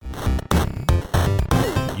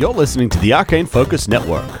You're listening to the Arcane Focus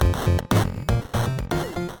Network.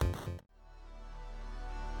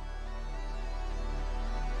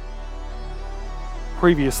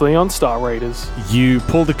 Previously on Star Raiders. You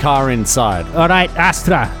pull the car inside. All right,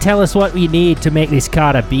 Astra, tell us what we need to make this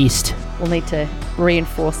car a beast. We'll need to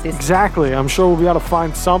reinforce this. Exactly. I'm sure we'll be able to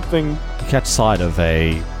find something. You catch sight of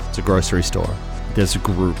it's a grocery store. There's a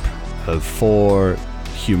group of 4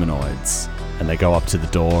 humanoids, and they go up to the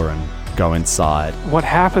door and go inside. What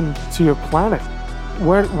happened to your planet?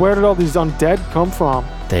 Where did all these undead come from?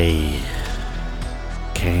 They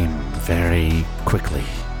came very quickly.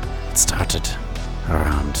 It started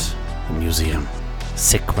around the museum.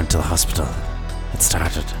 Sick went to the hospital. It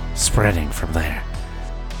started spreading from there.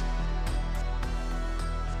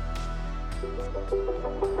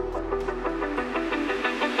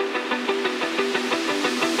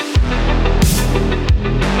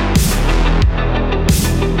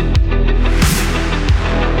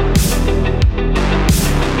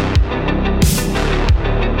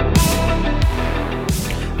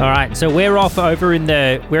 All right, so we're off over in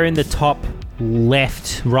the top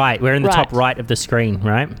left, right. We're in the top right of the screen,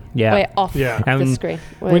 right? Yeah. We're off Yeah. the screen.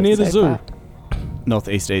 We're near the zoo.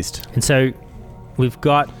 Northeast east. And so we're in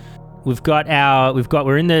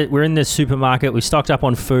the supermarket. We stocked up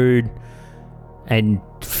on food and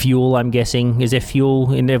fuel, I'm guessing. Is there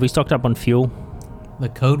fuel in there? Have we stocked up on fuel? The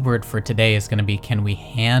code word for today is going to be, can we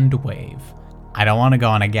hand wave? I don't want to go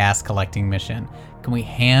on a gas collecting mission. Can we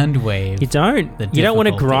hand wave? You don't want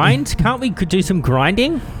to grind? Can't we do some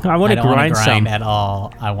grinding? I want to grind some. I don't want to grind at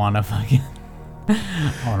all. I want to fucking...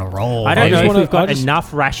 I want to roll. I don't know if we've got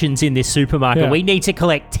enough rations in this supermarket. Yeah. We need to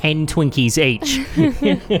collect 10 Twinkies each.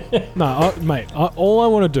 No, mate, all I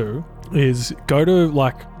want to do is go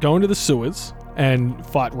into the sewers and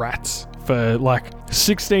fight rats for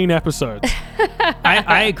 16 episodes.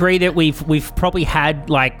 I agree that we've probably had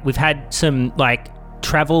some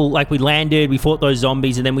travel, we landed, we fought those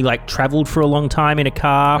zombies, and then we traveled for a long time in a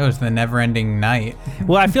car. It was the never-ending night.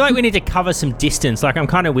 Well, I feel like we need to cover some distance. I'm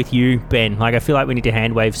kind of with you, Ben. I feel like we need to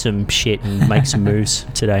hand wave some shit and make some moves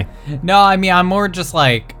today. No, I mean, I'm more just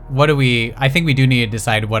I think we do need to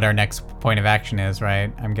decide what our next point of action is,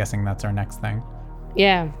 right? I'm guessing that's our next thing.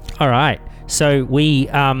 Yeah. All right. So we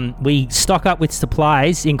stock up with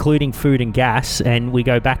supplies, including food and gas, and we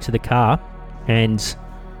go back to the car, and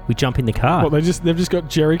we jump in the car. Well, they've just got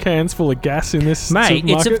jerry cans full of gas in this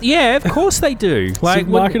supermarket? Of course they do.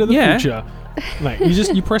 Supermarket of the future. Mate,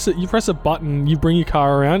 you press a button, you bring your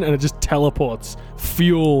car around, and it just teleports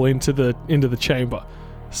fuel into the chamber.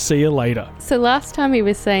 See you later. So last time he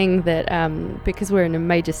was saying that because we're in a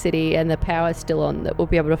major city and the power's still on, that we'll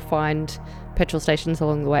be able to find petrol stations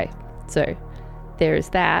along the way. So there is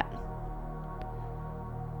that.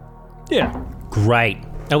 Yeah. Great.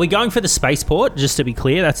 Are we going for the spaceport? Just to be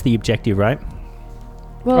clear, that's the objective, right?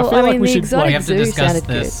 Well, I mean, the exotic we have to zoo discuss sounded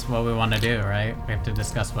this, good. what we want to do, right? We have to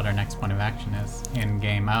discuss what our next point of action is in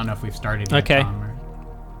game. I don't know if we've started yet, Okay. Tom, or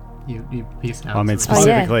you peaced out. I mean, so-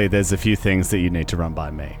 specifically, there's a few things that you need to run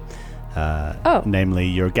by me. Oh. Namely,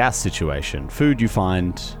 your gas situation. Food you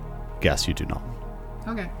find, gas you do not.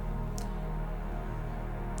 Okay.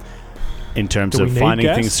 In terms Do of we need finding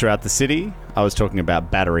gas? things throughout the city, I was talking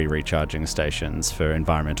about battery recharging stations for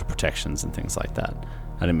environmental protections and things like that.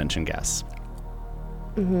 I didn't mention gas.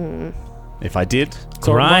 Mm-hmm. If I did,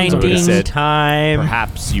 Grinding said, time.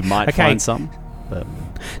 perhaps you might find some. But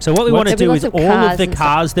So what we want to do is lots of all of cars the and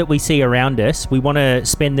cars that we see around us, we want to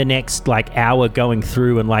spend the next hour going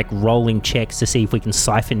through and rolling checks to see if we can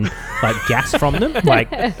siphon gas from them.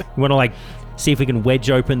 We want to see if we can wedge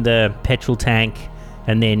open the petrol tank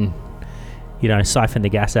and then siphon the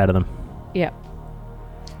gas out of them. Yeah.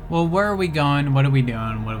 Well, where are we going? What are we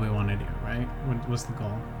doing? What do we want to do, right? What's the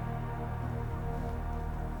goal?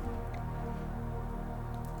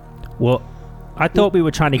 Well, I thought we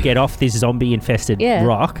were trying to get off this zombie-infested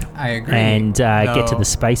rock. I agree. And get to the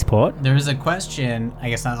spaceport. There's a question. I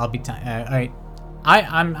guess I'll be... all right.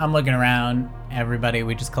 I'm looking around. Everybody,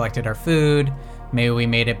 we just collected our food. Maybe we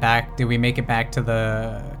made it back. Did we make it back to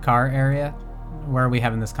the car area? Where are we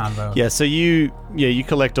having this convo? Yeah, so you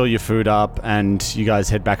collect all your food up and you guys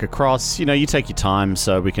head back across. You take your time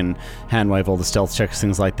so we can hand wave all the stealth checks,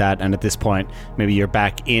 things like that. And at this point, maybe you're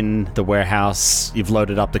back in the warehouse. You've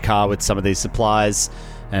loaded up the car with some of these supplies,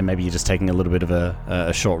 and maybe you're just taking a little bit of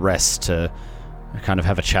a short rest to kind of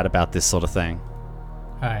have a chat about this sort of thing.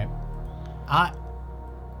 All right.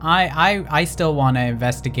 I still want to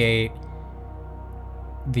investigate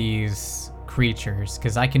these creatures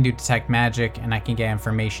because I can do detect magic and I can get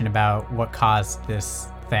information about what caused this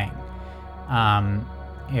thing.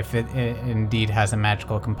 If it indeed has a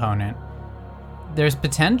magical component. there's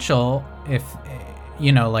potential if,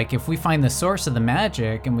 you know, like if we find the source of the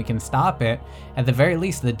magic and we can stop it, at the very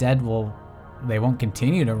least the dead they won't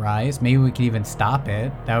continue to rise. Maybe we could even stop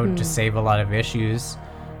it. That would just save a lot of issues.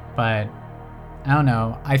 But I don't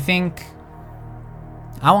know. I think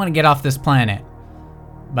I want to get off this planet.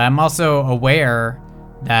 But I'm also aware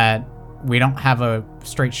that we don't have a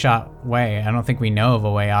straight shot way. I don't think we know of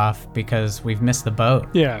a way off because we've missed the boat.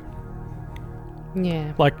 Yeah.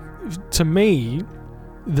 Yeah. Like, to me,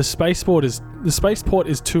 the spaceport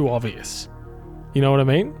is too obvious. You know what I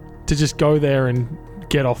mean? To just go there and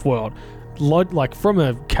get off world. Like, from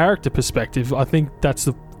a character perspective, I think that's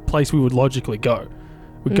the place we would logically go.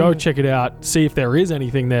 We go check it out, see if there is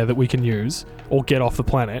anything there that we can use, or get off the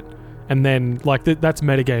planet, and then like that's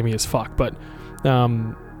metagamey as fuck. But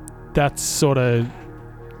that's sort of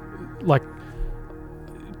like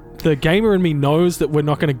the gamer in me knows that we're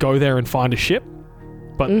not going to go there and find a ship,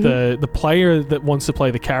 but the player that wants to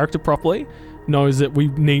play the character properly knows that we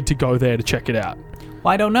need to go there to check it out.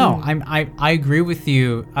 Well, I don't know. I agree with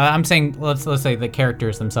you. I'm saying let's say the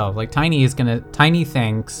characters themselves. Like Tiny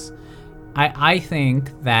thinks. I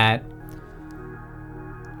think that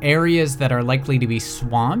areas that are likely to be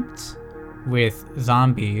swamped with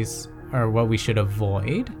zombies are what we should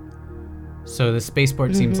avoid. So the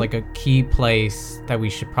spaceport seems like a key place that we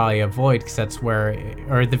should probably avoid because that's where,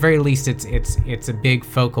 or at the very least, it's a big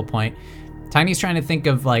focal point. Tiny's trying to think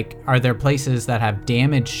of like, are there places that have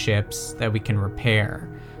damaged ships that we can repair?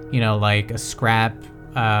 You know, like a scrap,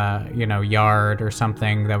 yard or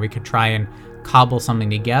something that we could try and cobble something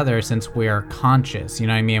together since we're conscious. You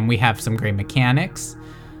know what I mean? We have some great mechanics.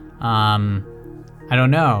 I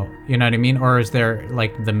don't know. You know what I mean? Or is there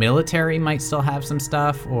like the military might still have some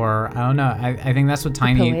stuff? Or I don't know. I think that's what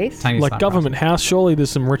Tiny's like Government House. Surely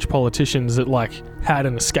there's some rich politicians that like had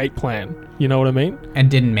an escape plan. You know what I mean?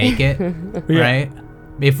 And didn't make it, right?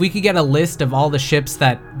 If we could get a list of all the ships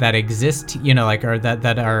that exist, you know, like or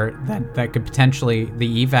that could potentially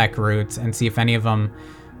the evac routes, and see if any of them,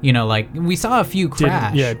 you know, like we saw a few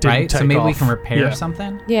crash, right? So maybe we can repair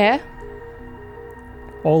something. Yeah.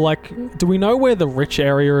 Or like, do we know where the rich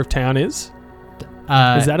area of town is?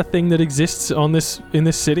 Is that a thing that exists in this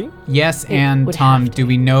city? Yes, and Tom, do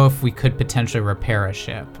we know if we could potentially repair a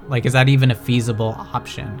ship? Like, is that even a feasible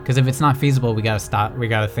option? Because if it's not feasible, we gotta stop. We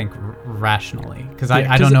gotta think rationally. Because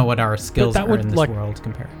I don't know what our skills are in this world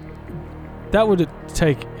compared. That would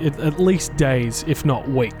take at least days, if not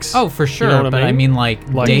weeks. Oh, for sure. You know but I mean,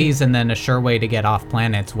 like days and then a sure way to get off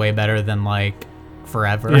planet's way better than like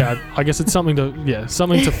forever. Yeah, I guess it's something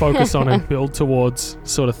to focus on and build towards,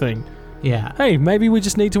 sort of thing. Yeah. Hey, maybe we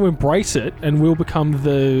just need to embrace it, and we'll become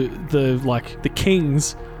the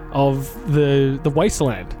kings of the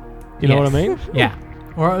wasteland. You know what I mean? Yeah.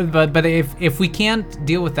 Or but if we can't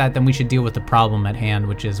deal with that, then we should deal with the problem at hand,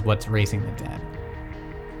 which is what's raising the dead.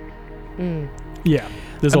 Yeah.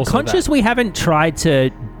 There's I'm also conscious that. We haven't tried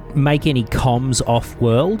to make any comms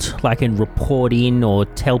off-world, like and report in or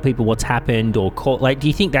tell people what's happened or call. Like, do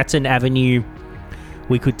you think that's an avenue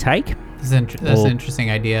we could take? That's an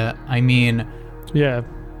interesting idea. I mean, yeah.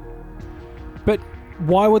 But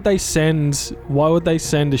why would they send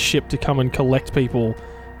a ship to come and collect people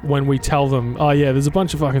when we tell them, oh yeah, there's a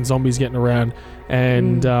bunch of fucking zombies getting around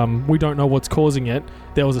and we don't know what's causing it.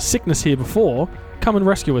 There was a sickness here before. Come and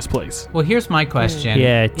rescue us, please. Well, here's my question.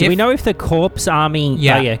 Yeah. Do we know if the corpse army...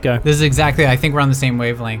 Yeah. Oh, yeah, go. This is exactly... I think we're on the same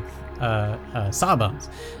wavelength. Sawbones.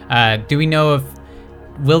 Do we know if...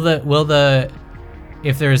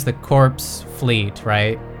 If there's the corpse fleet,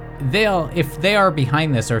 right? If they are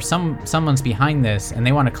behind this, or someone's behind this, and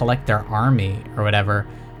they want to collect their army or whatever,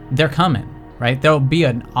 they're coming, right? There'll be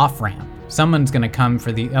an off-ramp. Someone's going to come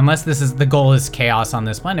for unless the goal is chaos on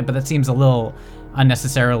this planet, but that seems a little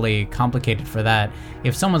unnecessarily complicated for that.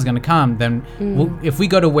 If someone's going to come, then if we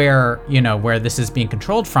go to where this is being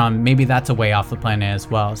controlled from, maybe that's a way off the planet as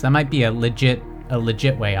well. So that might be a legit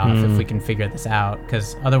way off if we can figure this out,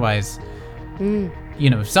 because otherwise,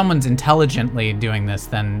 if someone's intelligently doing this,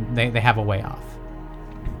 then they have a way off.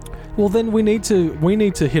 Well, then we need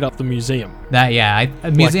to hit up the museum. A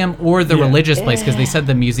museum or the religious place, because they said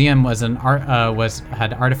the museum was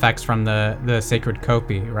had artifacts from the sacred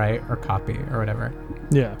copy, right, or copy or whatever.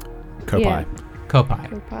 Yeah, Kopai.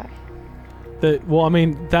 Well, I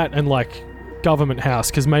mean that and like Government House,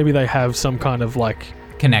 because maybe they have some kind of like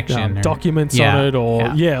connection, documents on it,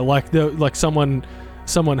 or like someone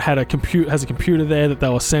has a computer there that they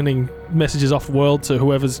were sending messages off world to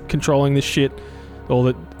whoever's controlling this shit.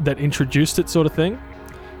 Or that introduced it, sort of thing.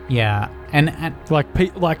 Yeah, and I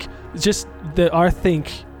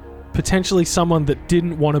think potentially someone that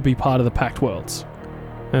didn't want to be part of the Pact Worlds.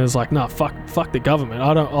 And it's like, nah, fuck the government.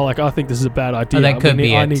 I think this is a bad idea. Oh, that could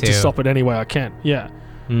be I it, need to too. stop it any way I can. Yeah.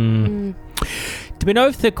 Do we know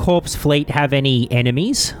if the corpse fleet have any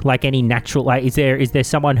enemies? Like any natural? Like, is there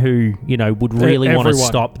someone who would really want to Everyone.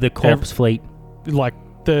 stop the corpse fleet? Like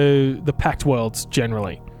the Pact Worlds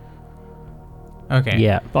generally. Okay.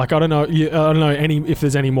 Yeah. Like I don't know if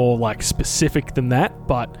there's any more like specific than that,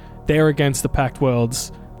 but they're against the Pact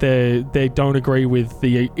Worlds. They don't agree with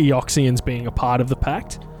the Eoxians being a part of the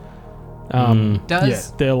Pact.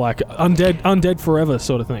 They're like undead forever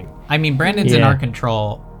sort of thing. I mean, Brandon's in Yeah. our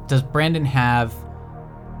control. Does Brandon have?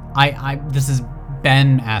 This is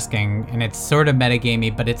Ben asking, and it's sort of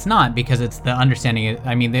metagamey, but it's not because it's the understanding.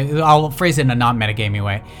 I mean, I'll phrase it in a not metagamey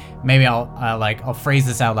way. Maybe I'll phrase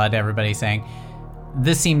this out loud to everybody, saying,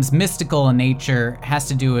 "This seems mystical in nature. Has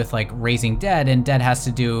to do with like raising dead, and dead has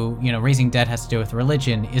to do, raising dead has to do with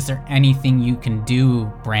religion. Is there anything you can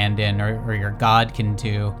do, Brandon, or your God can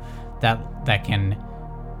do, that can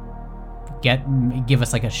give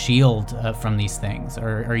us like a shield from these things,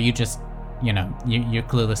 or are you just you're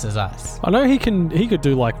clueless as us?" I know he could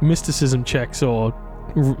do like mysticism checks or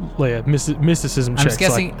mysticism I'm checks. just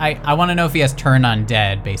guessing. I want to know if he has turn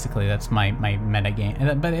undead. Basically, that's my meta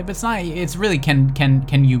game. But if it's not, it's really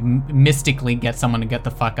can you mystically get someone to get the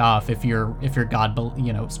fuck off if you're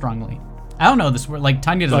God, strongly. I don't know this. Like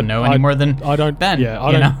Tanya doesn't know any more than I don't. Ben. Yeah,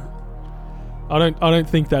 I don't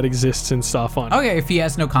think that exists in Starfinder. Okay, if he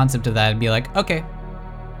has no concept of that, it'd be like, okay.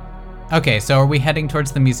 Okay, so are we heading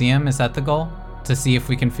towards the museum? Is that the goal? To see if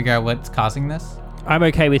we can figure out what's causing this? I'm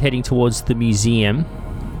okay with heading towards the museum.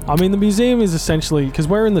 I mean, the museum is essentially because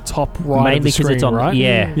we're in the top right Mainly of the screen, it's on. right?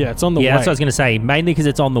 Yeah. Yeah, it's on the way. Yeah, that's what I was going to say. Mainly because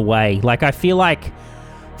it's on the way. Like, I feel like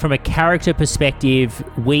from a character perspective,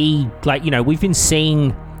 we've been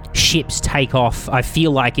seeing ships take off, I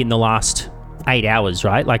feel like, in the last 8 hours,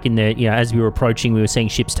 right? Like in the, as we were approaching, we were seeing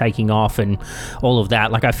ships taking off and all of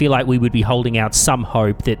that. Like, I feel like we would be holding out some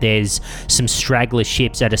hope that there's some straggler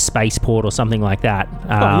ships at a spaceport or something like that.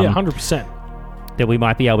 Oh, yeah, 100%. That we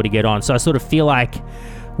might be able to get on. So I sort of feel like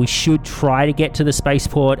we should try to get to the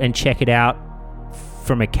spaceport and check it out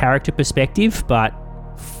from a character perspective, but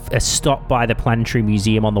a stop by the Planetary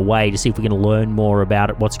Museum on the way to see if we can learn more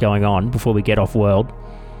about it, what's going on before we get off world,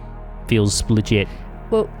 feels legit.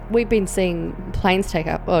 Well, we've been seeing planes take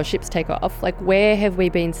up, or ships take off. Like, where have we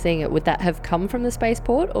been seeing it? Would that have come from the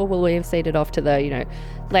spaceport, or will we have seen it off to the,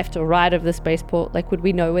 left or right of the spaceport? Like, would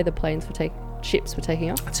we know where the ships were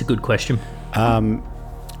taking off? That's a good question.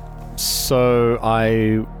 So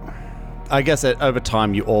I guess that over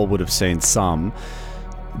time you all would have seen some.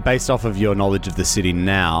 Based off of your knowledge of the city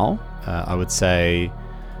now, I would say,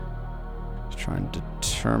 try and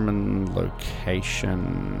determine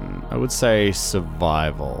location. I would say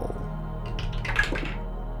survival.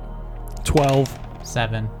 12.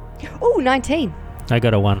 7. Oh, 19. I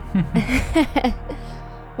got a 1.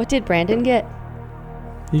 What did Brandon get?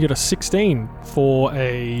 You got a 16 for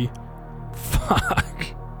a... Fuck.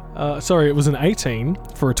 Sorry, it was an 18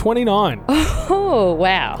 for a 29. Oh,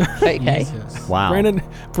 wow. Okay. Wow.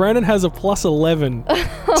 Brandon has a plus 11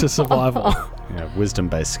 to survival. Yeah,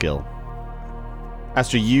 wisdom-based skill.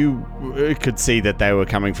 Astra, you could see that they were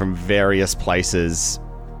coming from various places.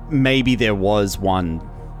 Maybe there was one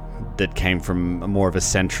that came from more of a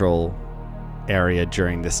central area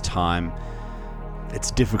during this time.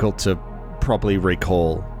 It's difficult to properly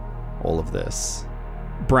recall all of this.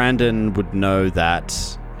 Brandon would know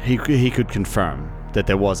that he could confirm that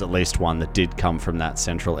there was at least one that did come from that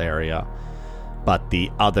central area, but the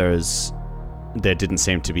others, there didn't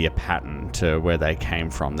seem to be a pattern to where they came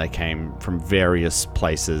from. They came from various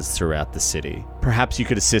places throughout the city. Perhaps you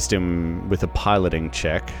could assist him with a piloting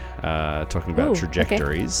check, talking about Ooh,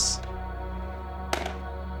 trajectories. Okay.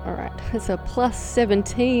 All right. It's a plus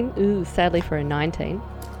 17. Ooh, sadly for a 19.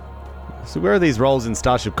 So where are these rolls in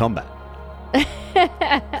Starship Combat?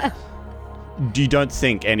 You don't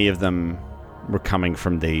think any of them were coming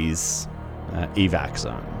from these evac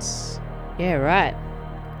zones? Yeah, right.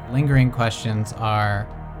 Lingering questions are,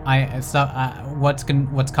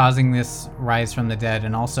 what's causing this rise from the dead,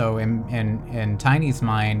 and also in Tiny's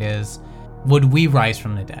mind is, would we rise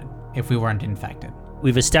from the dead if we weren't infected?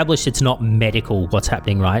 We've established it's not medical what's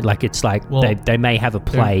happening, right? Like, it's like they may have a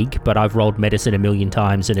plague, but I've rolled medicine 1,000,000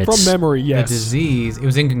 times and it's... From memory, yes. The disease, it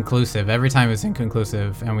was inconclusive. Every time it was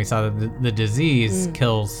inconclusive, and we saw that the disease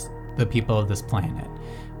kills the people of this planet.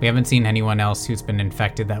 We haven't seen anyone else who's been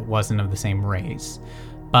infected that wasn't of the same race.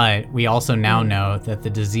 But we also now know that the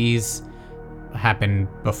disease happened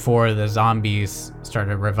before the zombies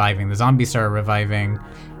started reviving. The zombies started reviving.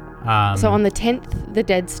 So on the 10th, the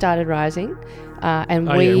dead started rising. and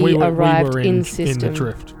Oh, we yeah, arrived were in the system.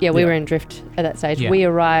 drift. Yeah, we were in drift at that stage. Yeah. We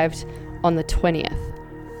arrived on the 20th.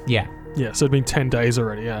 Yeah. Yeah, so it'd been 10 days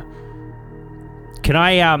already, yeah. Can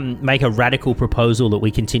I make a radical proposal that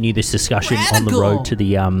we continue this discussion on the road to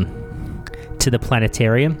the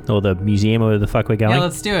planetarium or the museum or where the fuck we're going? Yeah,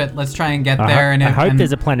 let's do it. Let's try and get I there. I hope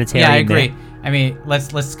there's a planetarium. Yeah, I agree. there. I mean,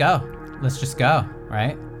 let's go. Let's just go,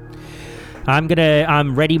 right? I'm gonna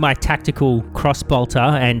ready my tactical cross bolter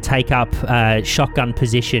and take up shotgun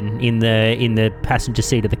position in the passenger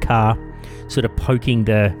seat of the car, sort of poking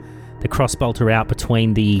the cross bolter out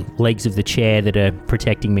between the legs of the chair that are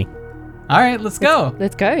protecting me. All right, let's go.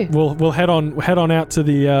 Let's go. We'll head on out to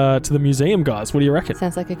the museum, guys. What do you reckon?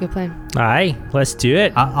 Sounds like a good plan. Aye, let's do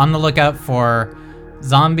it. On the lookout for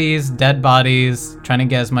zombies, dead bodies, trying to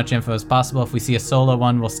get as much info as possible. If we see a solo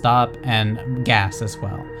one, we'll stop, and gas as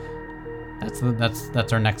well.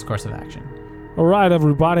 That's our next course of action. All right,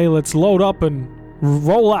 everybody, let's load up and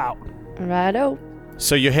roll out. Righto.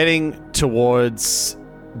 So you're heading towards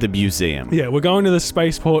the museum. Yeah, we're going to the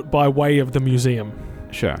spaceport by way of the museum.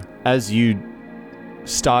 Sure. As you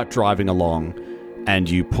start driving along and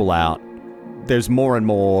you pull out, there's more and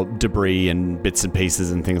more debris and bits and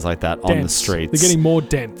pieces and things like that on the Dense. streets. They're getting more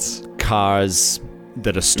dense. Cars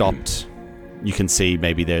that are stopped. You can see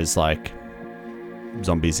maybe there's like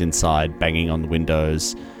zombies inside banging on the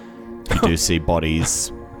windows. You do see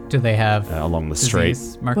bodies Do they have along the street.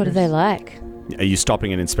 disease markers? What are they like? Are you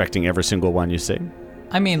stopping and inspecting every single one you see?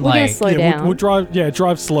 I mean, We're gonna like slow yeah, down. we'll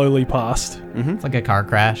drive slowly past. it's like a car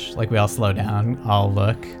crash. Like we all slow down, all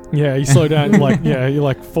look. Yeah, you slow down you're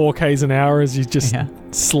like 4Ks an hour as you just Yeah.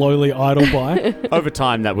 slowly idle by. Over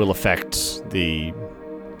time, that will affect the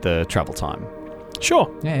travel time.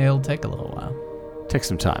 Sure. Yeah, it'll take a little while. Take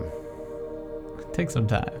some time. Take some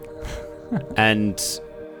time. And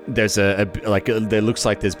there's there looks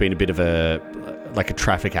like there's been a bit of a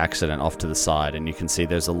traffic accident off to the side, and you can see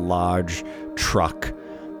there's a large truck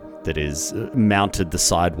that is mounted the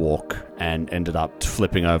sidewalk and ended up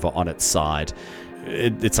flipping over on its side.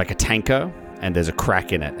 It's like a tanker, and there's a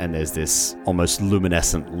crack in it, and there's this almost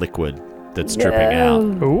luminescent liquid that's dripping out.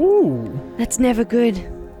 No. Ooh. That's never good.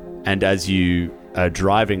 And as you are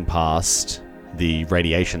driving past, the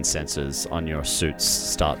radiation sensors on your suits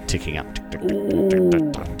start ticking up.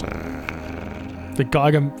 The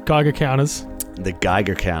Geiger counters. The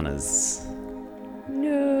Geiger counters.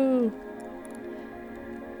 No.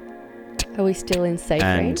 Are we still in safe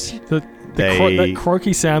range? And That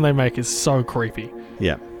croaky sound they make is so creepy.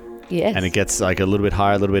 yeah, Yes. and it gets like a little bit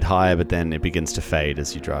higher, but then it begins to fade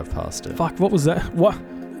as you drive past it. Fuck, what was that? What?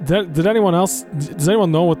 Does anyone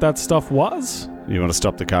know what that stuff was? You want to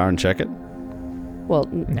stop the car and check it? Well,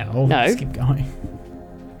 No. No. Let's keep going.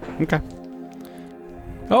 Okay.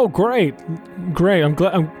 Oh, great.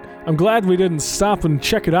 I'm glad we didn't stop and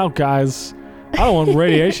check it out, guys. I don't want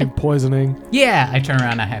radiation poisoning. Yeah, I turn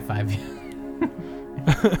around and I high five you.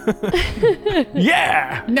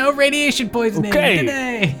 Yeah! No radiation poisoning Okay.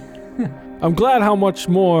 today. I'm glad how much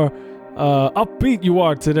more upbeat you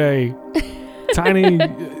are today. Tiny,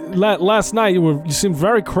 last night you seemed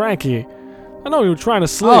very cranky. I know you were trying to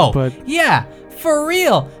sleep, but yeah, for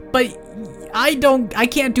real. But I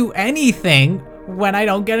can't do anything when I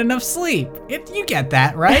don't get enough sleep. You get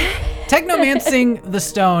that, right? Technomancing the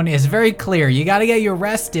stone is very clear. You got to get your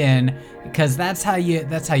rest in because that's how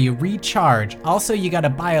you recharge. Also, you got to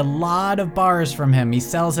buy a lot of bars from him. He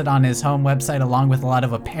sells it on his home website along with a lot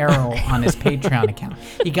of apparel on his Patreon account.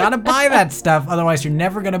 You got to buy that stuff, otherwise you're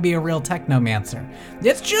never going to be a real technomancer.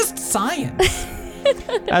 It's just science.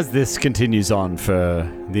 As this continues on for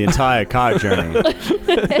the entire car journey,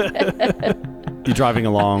 you're driving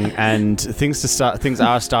along, and things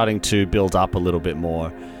are starting to build up a little bit more.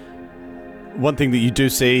 One thing that you do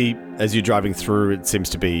see as you're driving through, it seems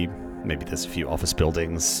to be maybe there's a few office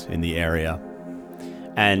buildings in the area,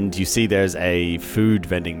 and you see there's a food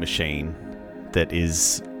vending machine that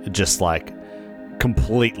is just like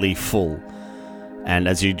completely full. And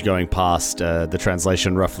as you're going past, the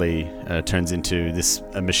translation roughly turns into this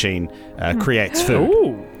machine creates food.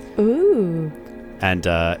 Ooh. And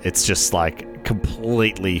it's just like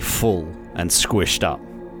completely full and squished up.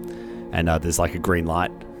 And there's like a green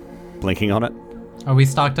light blinking on it. Are we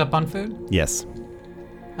stocked up on food? Yes.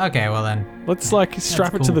 Okay, well then. let's strap it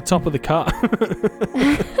to cool. the top of the car.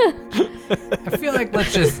 I feel like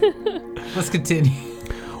let's continue.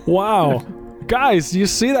 Wow. Guys, do you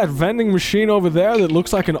see that vending machine over there that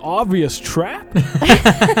looks like an obvious trap?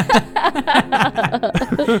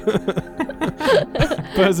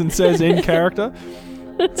 Person says in character.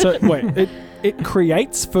 So, wait, it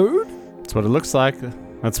creates food? That's what it looks like.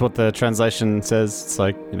 That's what the translation says. It's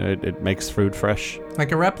like, it makes food fresh.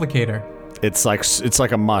 Like a replicator. It's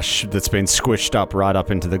like a mush that's been squished up right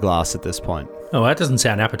up into the glass at this point. Oh, that doesn't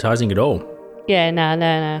sound appetizing at all. Yeah, no.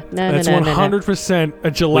 That's 100% a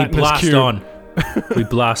We gelatinous blast cube. on. We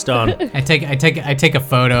blast on. I take a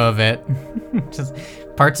photo of it. Just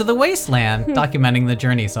parts of the wasteland, documenting the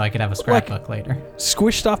journey so I could have a scrapbook later.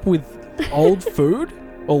 Squished up with old food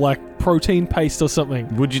or like protein paste or something.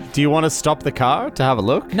 Do you want to stop the car to have a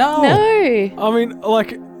look? No. No. I mean,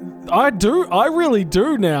 like, I really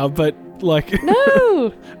do now, but like,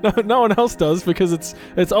 No. no one else does because it's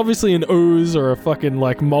obviously an ooze or a fucking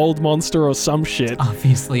like mold monster or some shit.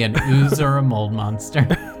 Obviously an ooze or a mold monster.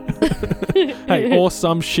 Hey, or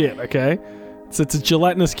some shit, okay? It's a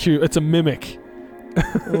gelatinous cube. It's a mimic.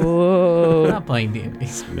 Whoa. I'm not playing D&D.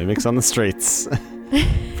 Mimics on the streets.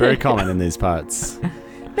 Very common in these parts.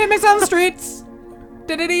 Mimics on the streets.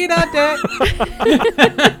 Da-da-dee-da-da.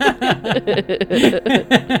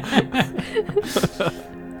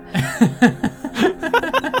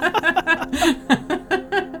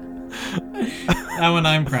 That one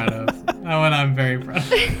I'm proud of. That one I'm very proud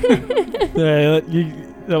of. Yeah,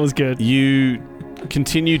 that was good. You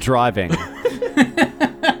continue driving,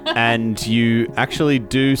 and you actually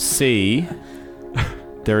do see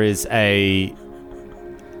there is a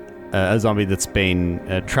zombie that's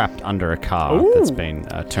been trapped under a car that's been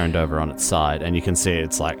turned over on its side, and you can see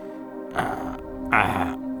it's like.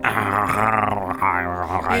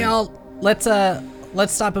 Hey,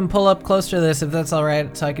 let's stop and pull up close to this if that's all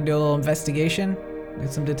right, so I can do a little investigation, do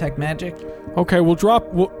some detect magic. Okay, we'll drop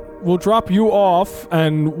you off,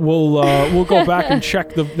 and we'll go back and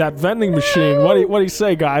check that vending machine. What do you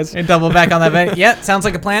say, guys? And double back on that vent. Yeah, sounds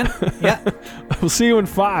like a plan. Yeah. We'll see you in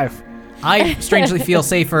 5. I strangely feel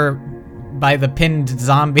safer by the pinned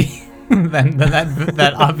zombie than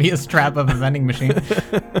that obvious trap of a vending machine.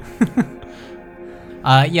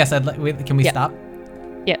 Yes, can we stop?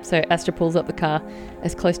 Yep, so Astra pulls up the car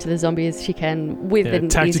as close to the zombie as she can with an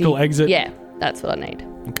tactical easy, exit. Yeah, that's what I need.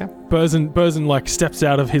 Okay. Burzin like steps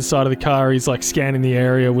out of his side of the car. He's like scanning the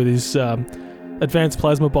area with his advanced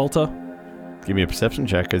plasma bolter. Give me a perception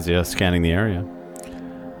check as you're scanning the area.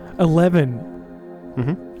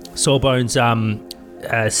 11. Sawbones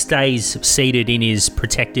stays seated in his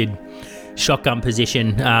protected shotgun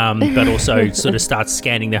position, but also sort of starts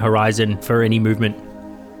scanning the horizon for any movement.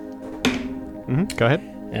 Go ahead.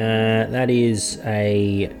 That is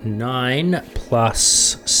a 9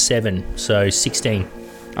 plus 7, so 16.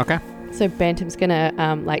 Okay. So Bantam's gonna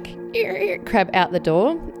crab out the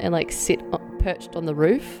door and like sit perched on the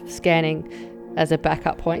roof, scanning as a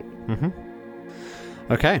backup point.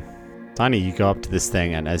 Okay. Tiny, you go up to this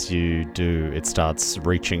thing, and as you do, it starts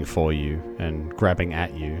reaching for you and grabbing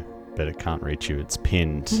at you, but it can't reach you. It's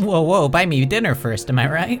pinned. Whoa, buy me dinner first, am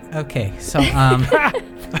I right? Okay, so,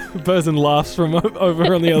 Burzin laughs from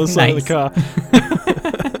over on the other side of the car.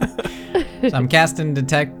 So I'm casting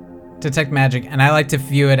detect magic, and I like to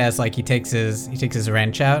view it as like he takes his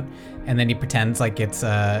wrench out, and then he pretends like it's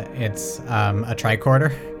a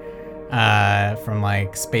tricorder from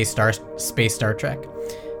like Space Star Trek.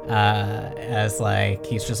 As like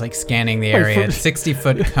he's just like scanning the area,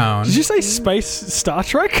 60-foot cone. Did you say Space Star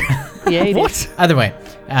Trek? Yeah, he What? Either way,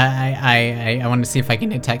 I wanted to see if I can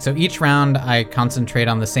detect. So each round, I concentrate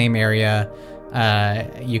on the same area.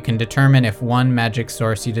 You can determine if one magic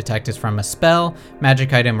source you detect is from a spell,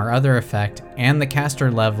 magic item, or other effect, and the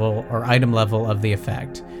caster level or item level of the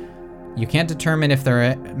effect. You can't determine if there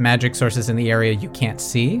are magic sources in the area you can't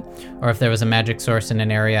see, or if there was a magic source in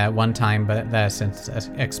an area at one time but that has since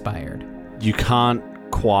expired. You can't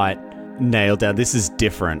quite nail down. This is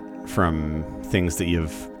different from things that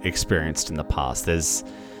you've experienced in the past. There's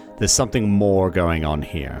something more going on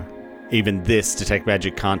here. Even this detect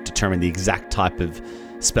magic can't determine the exact type of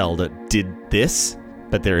spell that did this,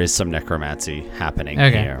 but there is some necromancy happening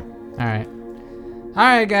here. All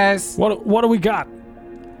right, guys. What do we got?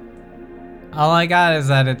 All I got is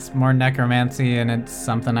that it's more necromancy and it's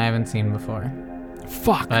something I haven't seen before.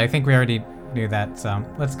 Fuck. But I think we already knew that, so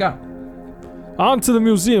let's go. On to the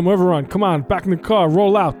museum, everyone. Come on, back in the car.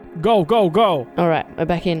 Roll out. Go, go, go. All right, we're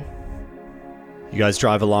back in. You guys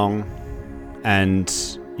drive along, and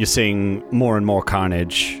you're seeing more and more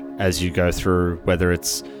carnage as you go through, whether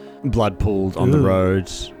it's blood pooled on the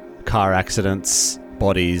road, car accidents,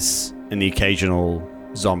 bodies, and the occasional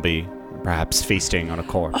zombie perhaps feasting on a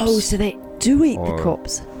corpse. Oh, so they do eat the Or-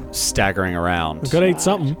 corpse. Staggering around. Gotta eat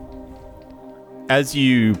something. As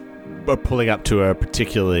you are pulling up to a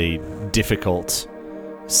particularly difficult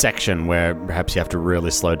section where perhaps you have to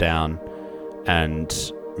really slow down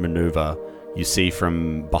and maneuver, you see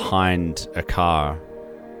from behind a car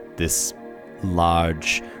this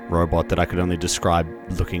large robot that I could only describe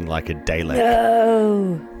looking like a Dalek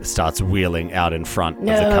No. starts wheeling out in front of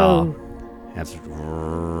the No.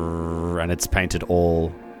 car. And it's painted all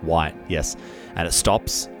white, yes. And it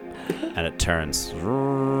stops, and it turns.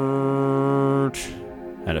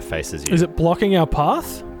 And it faces you. Is it blocking our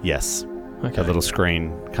path? Yes. Okay. A little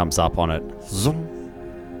screen comes up on it. Zoom.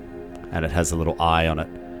 And it has a little eye on it.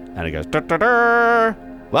 And it goes, "Da-da-da.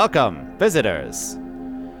 Welcome, visitors.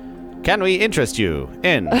 Can we interest you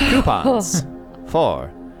in coupons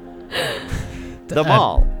for the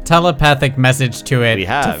mall? Telepathic message to it We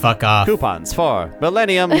have to fuck off. coupons for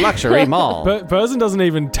Millennium Luxury Mall." Burzin doesn't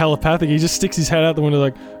even telepathic. He just sticks his head out the window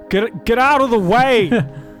like, get out of the way.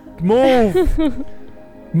 Move.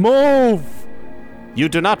 Move. You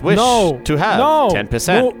do not wish No. to have No.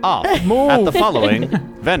 10% off Move. at the following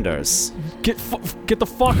vendors. Get the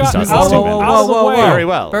fuck out, Starts out, listing of, them. out of the way. Very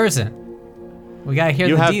well. Person, we gotta hear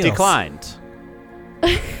You the have deals. declined.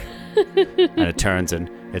 And it turns and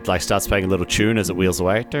it like starts playing a little tune as it wheels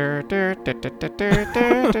away.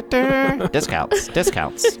 Discounts,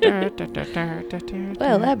 discounts.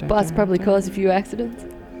 Well, that bus probably caused a few accidents.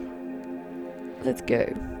 Let's go.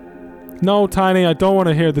 No, Tiny, I don't want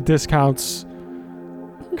to hear the discounts.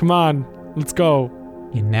 Come on, let's go.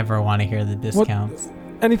 You never want to hear the discounts.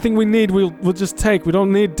 Anything we need, we'll just take. We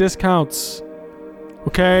don't need discounts.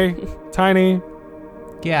 Okay, Tiny,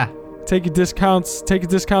 Yeah. take your discounts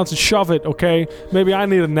and shove it. Okay, maybe I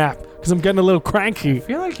need a nap because I'm getting a little I cranky.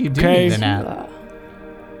 feel like you do Okay. need a nap.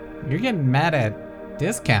 You're getting mad at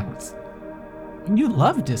discounts. And you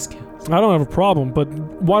love discounts. I don't have a problem, but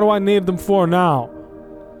what do I need them for now?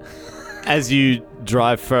 As you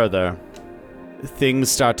drive further, things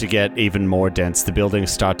start to get even more dense. The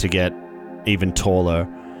buildings start to get even taller,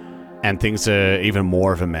 and things are even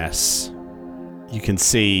more of a mess. You can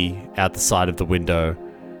see out the side of the window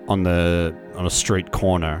on a street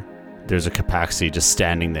corner, there's a Capaxi just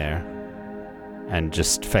standing there and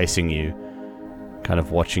just facing you, kind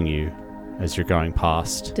of watching you as you're going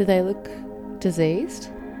past. Do they look diseased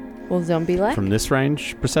or zombie-like? From this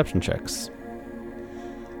range, perception checks.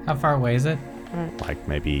 How far away is it? Like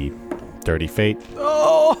maybe 30 feet.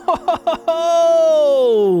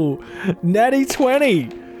 Oh, natty 20.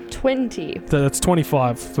 20. That's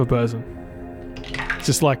 25 for Burzin.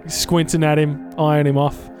 Just like squinting at him, eyeing him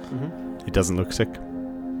off. He doesn't look sick.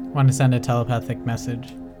 Want to send a telepathic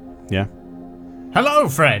message. Yeah. Hello,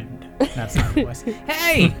 friend. That's not the voice.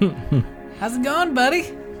 Hey! How's it going,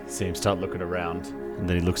 buddy? See him start looking around, and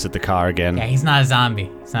then he looks at the car again. Yeah, he's not a zombie.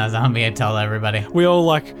 He's not a zombie, I tell everybody. We all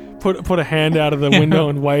like put a hand out of the window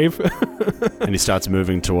and wave. And he starts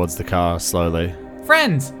moving towards the car slowly.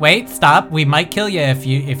 Friends, wait, stop. We might kill you if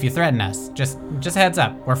you threaten us. Just heads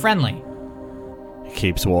up. We're friendly. He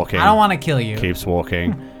keeps walking. I don't want to kill you. Keeps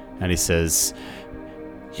walking, and he says,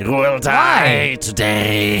 You will die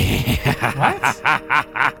today.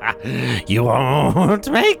 What? You won't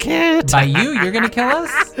make it. By you, you're gonna kill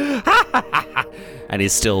us? and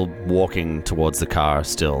he's still walking towards the car,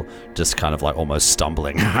 still just kind of like almost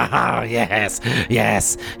stumbling. Oh, yes,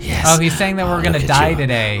 yes, yes. Oh, he's saying that we're gonna look at die you.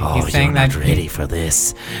 today. Oh, He's saying you're that. not ready for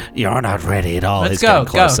this. You're not ready at all. Let's He's go, getting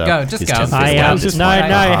closer. go, just He's go. just- I, I was just no, like,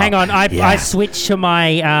 hang on. I Yeah. switched to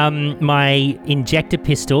my my injector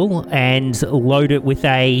pistol and load it with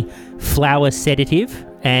a flower sedative,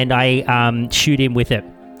 and I shoot him with it.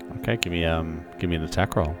 Okay, give me an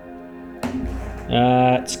attack roll.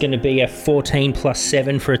 It's going to be a 14 plus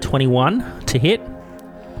 7 for a 21 to hit.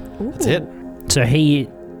 That's it. So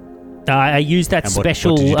I used that And what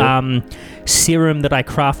special did you do? serum that I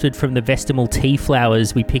crafted from the Vestimal tea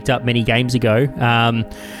flowers we picked up many games ago.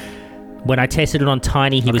 When I tested it on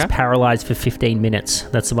Tiny, he was Okay. paralyzed for 15 minutes.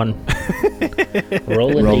 That's the one.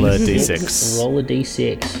 Roll a Roll a D6. D6. Roll a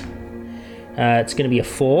D6. It's going to be a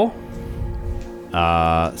 4.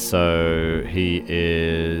 So he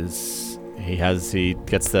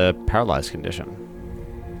gets the paralyzed condition.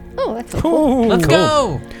 Oh, that's helpful. Let's Cool.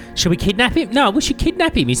 go. Should we kidnap him? No, we should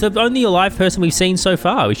kidnap him. He's the only alive person we've seen so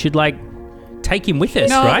far. We should, take him with us,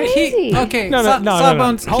 No, right? he, okay, No, no.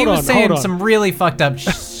 Sawbones, Hold he was on, saying hold on. some really fucked up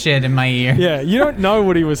shit in my ear. Yeah, you don't know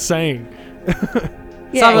what he was saying.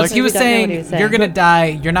 Yeah, Sawbones, so he we was don't know what saying, he was saying. you're gonna die,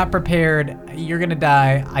 you're not prepared, you're gonna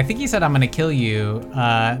die. I think he said, I'm gonna kill you.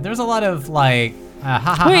 There's a lot of, ha ha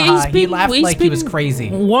ha Wait, ha. He laughed like he was been crazy.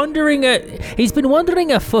 He's been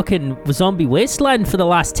wandering a fucking zombie wasteland for the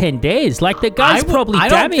last 10 days. The guy's probably I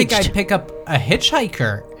don't damaged. think I'd pick up a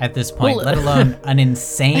hitchhiker at this point, Well- let alone an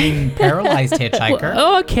insane, paralyzed hitchhiker.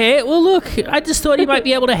 Oh, okay, well look, I just thought he might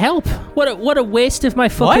be able to help. What a waste of my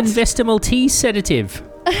fucking What? Vestimal tea sedative.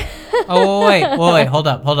 Oh, wait, hold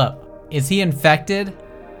up. Is he infected?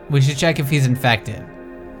 We should check if he's infected.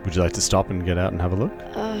 Would you like to stop and get out and have a look?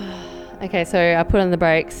 Okay, so I put on the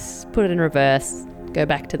brakes, put it in reverse, go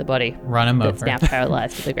back to the body. Run him That's over. now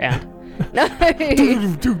paralyzed to the ground. No.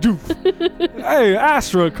 Hey,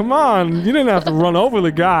 Astra, come on. You didn't have to run over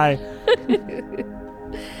the guy.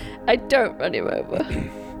 I don't run him over.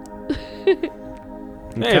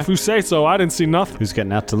 Hey, if you say so, I didn't see nothing. Who's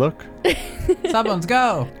getting out to look? Sawbones,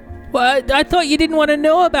 go. Well, I thought you didn't want to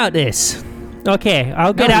know about this. Okay,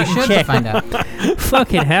 I'll get out you and should check. find out.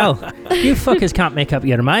 Fucking hell. You fuckers can't make up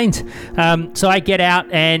your mind. So I get out,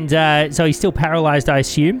 and so he's still paralyzed, I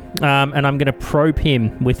assume. And I'm going to probe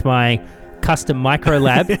him with my custom micro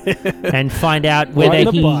lab and find out Right whether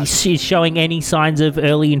in the butt. he's showing any signs of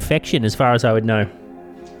early infection, as far as I would know.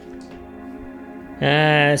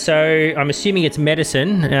 So I'm assuming it's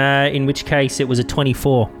medicine, in which case it was a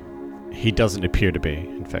 24. He doesn't appear to be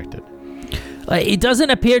infected. It doesn't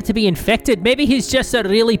appear to be infected. Maybe he's just a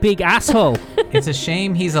really big asshole. It's a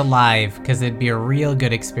shame he's alive, because it'd be a real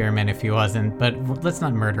good experiment if he wasn't. But let's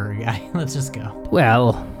not murder a guy. Let's just go.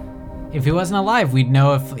 Well, If he wasn't alive, we'd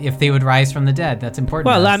know if they would rise from the dead. That's important. to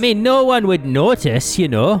well, us. I mean, no one would notice, you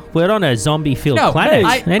know. We're on a zombie-filled no,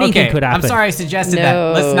 planet. Anything okay, could happen. I'm sorry I suggested that.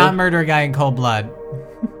 No. Let's not murder a guy in cold blood.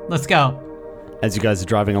 Let's go. As you guys are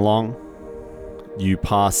driving along, you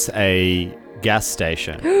pass a gas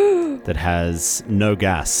station that has no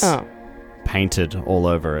gas Oh. painted all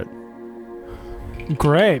over it.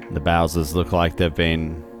 Great. The Bowsers look like they've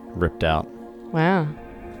been ripped out. Wow.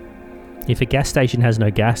 If a gas station has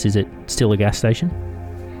no gas, is it still a gas station?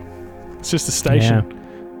 It's just a station.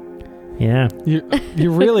 Yeah.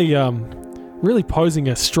 You're really really posing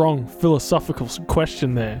a strong philosophical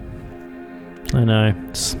question there. I know.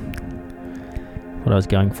 It's what I was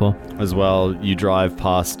going for. As well, you drive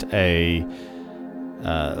past it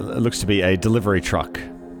looks to be a delivery truck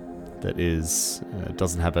that is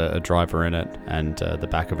doesn't have a driver in it, and the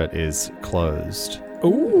back of it is closed.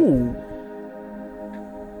 Ooh.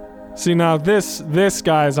 See, now this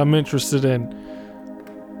guys I'm interested in.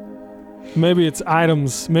 Maybe it's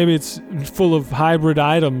items. Maybe it's full of hybrid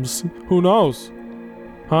items. Who knows?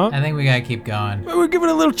 Huh? I think we gotta keep going. We'll give it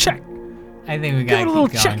a little check. I think we Give it gotta a little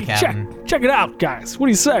keep going, check. Captain. Check it out, guys. What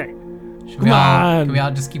do you say? Come on. Can we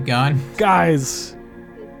all just keep going? Guys.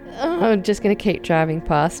 Oh, I'm just going to keep driving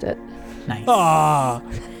past it. Nice. Ah.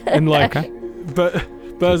 And like, but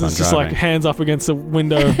Buzz is just like driving. hands up against the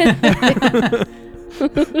window.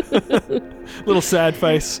 Little sad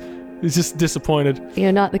face. He's just disappointed.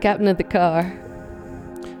 You're not the captain of the car.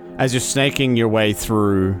 As you're snaking your way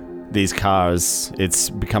through these cars, it's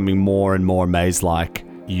becoming more and more maze-like.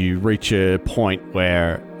 You reach a point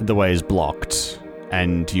where the way is blocked,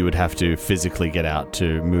 and you would have to physically get out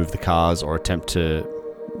to move the cars or attempt to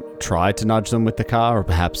try to nudge them with the car, or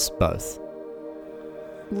perhaps both.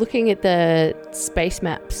 Looking at the space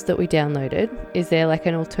maps that we downloaded, is there like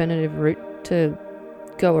an alternative route to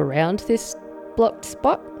go around this blocked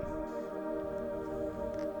spot?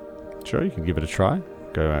 Sure, you can give it a try.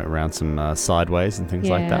 Go around some sideways and things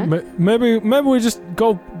like Yeah. that. Maybe we just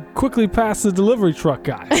go quickly past the delivery truck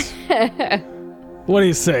guys. What do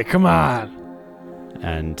you say? Come on.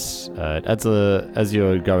 And as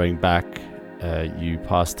you're going back, you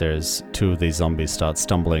pass there's two of these zombies start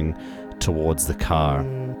stumbling towards the car,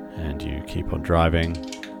 and you keep on driving.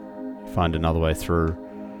 You find another way through,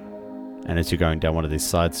 and as you're going down one of these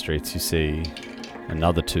side streets, you see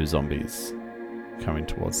another two zombies coming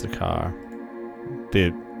towards the car.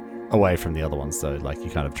 They're away from the other ones, though. Like, you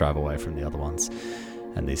kind of drive away from the other ones,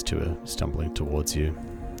 and these two are stumbling towards you.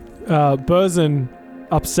 Burzin,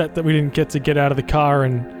 upset that we didn't get out of the car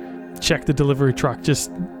and check the delivery truck,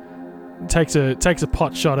 just takes a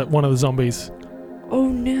pot shot at one of the zombies. Oh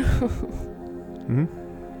no.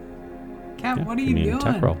 Cap, Yeah, what are give you me an doing?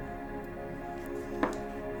 attack roll.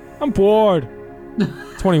 I'm bored.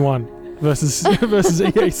 21 versus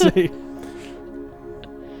EAC.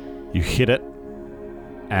 You hit it,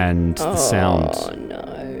 and the sound Oh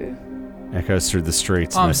no. echoes through the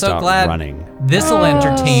streets, Oh, and I'm they so start glad. running. This'll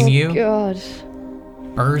entertain you, God.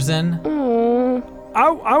 Burzin. Oh.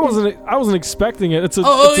 I wasn't expecting it. It's a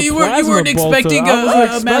Oh, it's a you plasma weren't bolter. expecting I wasn't a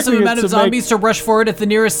expecting massive it amount to of make- zombies to rush forward at the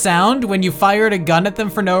nearest sound when you fired a gun at them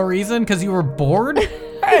for no reason because you were bored?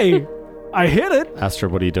 Hey, I hit it. Astra,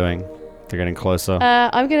 what are you doing? They're getting closer,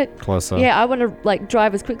 I'm gonna. closer. Yeah, I want to like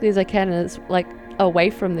drive as quickly as I can, and it's like away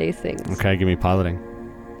from these things. Okay, give me piloting.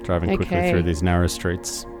 Driving quickly Okay. through these narrow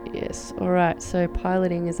streets. Yes. All right. So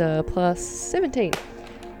piloting is a plus 17.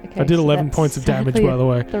 Okay, I did so 11 that's points of damage, sadly by the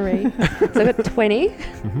way. 3. So I got 20.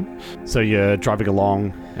 So you're driving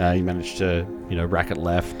along. You manage to, rack it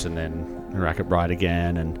left and then racket ride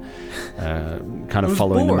again, and kind of was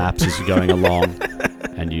following the bored. maps as you're going along,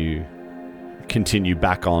 and you continue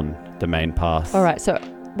back on the main path All right, so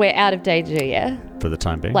we're out of danger, yeah? for the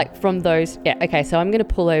time being. Like from those, yeah, okay, so I'm going to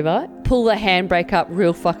pull over, pull the handbrake up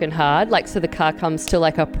real fucking hard, like so the car comes to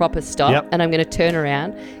like a proper stop, Yep. and I'm going to turn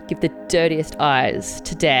around, give the dirtiest eyes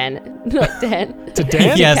to Dan, not Dan. To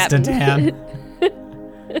Dan? Yes, to Captain. Dan.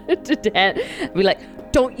 To Dan. Be like,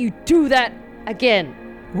 don't you do that again.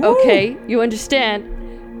 Okay, you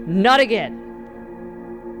understand? Not again.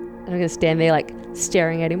 And I'm going to stand there like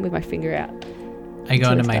staring at him with my finger out. I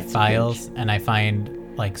go Until into it my starts to files and I find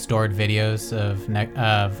like stored videos of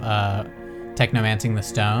technomancing the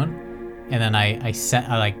stone, and then I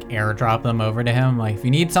like airdrop them over to him. Like, if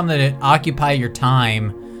you need something to occupy your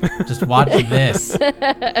time, just watch this.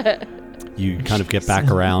 You kind of get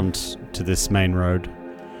back around to this main road,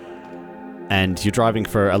 and you're driving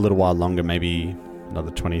for a little while longer, maybe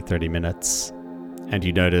another 20-30 minutes, and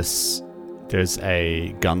you notice there's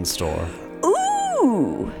a gun store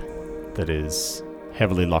Ooh. that is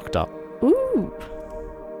heavily locked up. Ooh.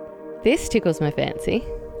 This tickles my fancy.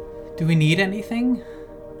 Do we need anything?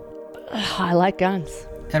 I like guns.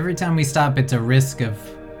 Every time we stop, it's a risk of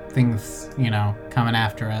things, coming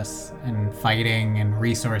after us and fighting and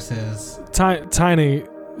resources. Tiny,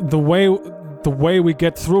 the way we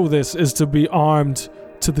get through this is to be armed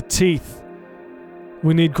to the teeth.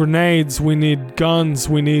 We need grenades, we need guns,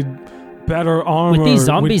 we need better armor. With these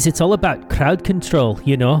zombies, it's all about crowd control,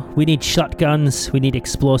 We need shotguns, we need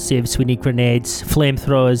explosives, we need grenades,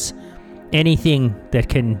 flamethrowers, anything that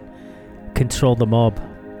can control the mob.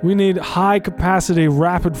 We need high-capacity,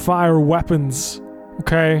 rapid-fire weapons,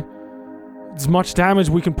 okay? As much damage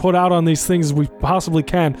we can put out on these things as we possibly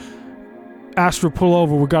can. Astra, pull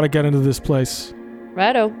over. We got to get into this place.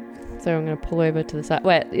 Righto. So I'm going to pull over to the side.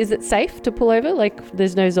 Wait, is it safe to pull over? Like,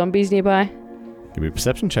 there's no zombies nearby? Give me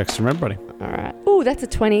perception checks from everybody. All right. Ooh, that's a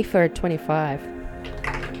 20 for a 25.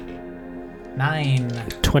 9.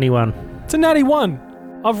 21. It's a natty 1.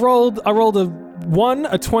 I rolled a 1,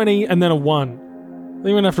 a 20, and then a 1. I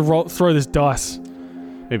don't even have to throw this dice.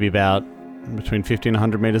 Maybe about between 50 and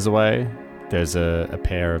 100 meters away, there's a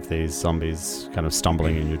pair of these zombies kind of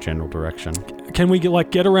stumbling in your general direction. Can we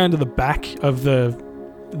get around to the back of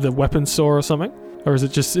the weapons store or something? Or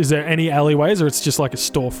is there any alleyways, or it's just like a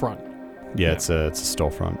storefront? Yeah, it's a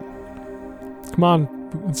storefront. Come on,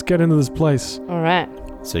 let's get into this place. All right.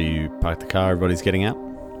 So you park the car, everybody's getting out?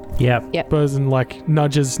 Yep. Burzen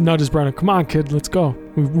nudges Brandon. Come on, kid, let's go.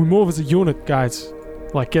 We move as a unit, guys.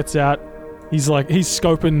 Gets out. He's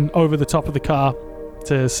scoping over the top of the car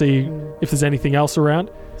to see if there's anything else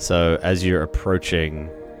around. So as you're approaching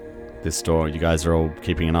this store, you guys are all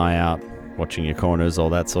keeping an eye out, watching your corners, all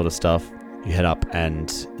that sort of stuff. You head up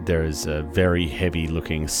and there is a very heavy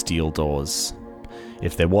looking steel doors.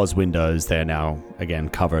 If there was windows, they're now again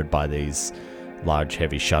covered by these large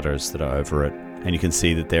heavy shutters that are over it. And you can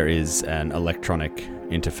see that there is an electronic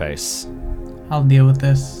interface. I'll deal with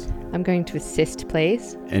this. I'm going to assist,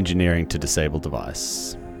 please. Engineering to disable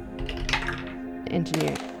device.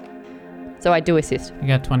 Engineering. So I do assist. I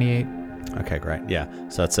got 28. Okay, great. Yeah.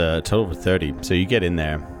 So that's a total of 30. So you get in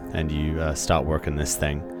there and you start working this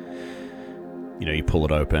thing. You pull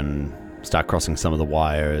it open, start crossing some of the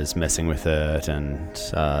wires, messing with it, and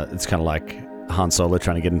it's kind of like Han Solo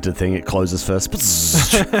trying to get into the thing. It closes first, but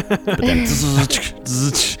then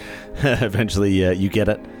eventually you get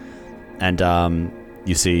it. And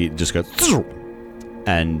you see it just goes,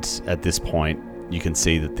 and at this point you can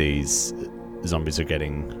see that these zombies are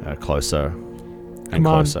getting closer and Come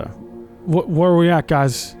on. closer. Where are we at,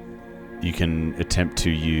 guys? You can attempt to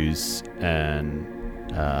use an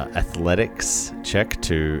athletics check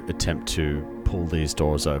to attempt to pull these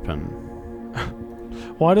doors open.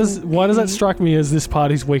 Why does that strike me as this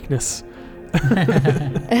party's weakness?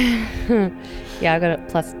 Yeah, I got a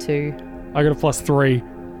 +2. I got a +3.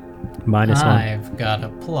 -1. I've got a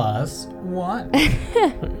 +1.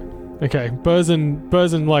 Okay,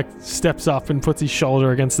 Burzen steps up and puts his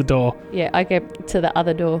shoulder against the door. Yeah, I go to the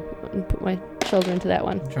other door and put my shoulder into that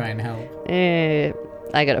one. Try and help.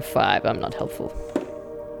 I got a 5. I'm not helpful.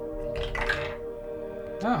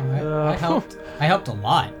 Oh, I helped. I helped a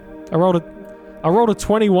lot. I rolled a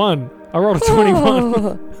 21. I rolled a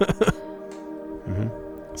 21. Mm-hmm.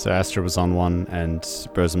 So Astra was on one and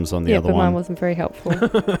Burzum was on the yeah, other but one. mine wasn't very helpful.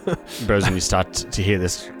 Burzum, you start to hear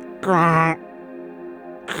this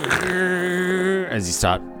as you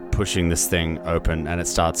start pushing this thing open, and it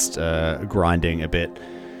starts grinding a bit,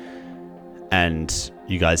 and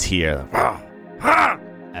you guys hear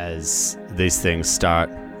as these things start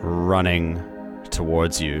running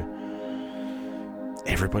towards you.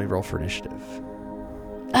 Everybody roll for initiative.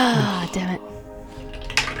 Ah, damn it.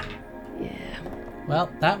 Yeah. Well,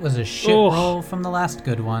 that was a shit Oh. roll from the last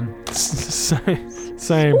good one.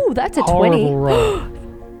 Same. Ooh, that's a 20. Horrible roll.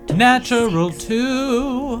 Natural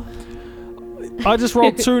 2. I just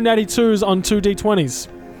rolled 2 natty 2s on 2 d20s.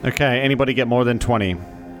 Okay, anybody get more than 20?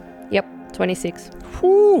 Yep, 26.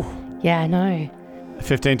 Whew. Yeah, I know.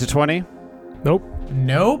 15 to 20? Nope.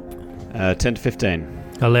 Nope. 10 to 15.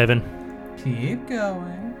 11. Keep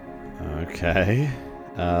going. Okay.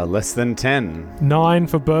 Less than 10. 9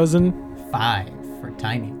 for Burzin 5 for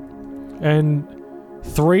Tiny. and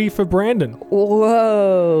 3 for Brandon.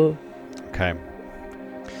 Whoa. Okay.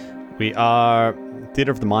 We are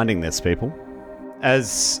Theatre of the Minding this, people.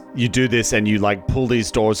 As you do this and you like pull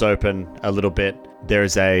these doors open a little bit,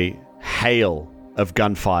 there's a hail of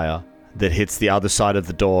gunfire that hits the other side of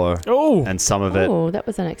the door, Oh. and some of it Oh, that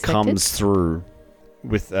was unexpected. comes through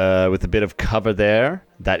with a bit of cover there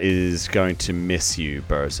that is going to miss you,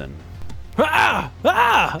 Burzin. Ah!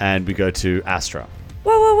 Ah! And we go to Astra.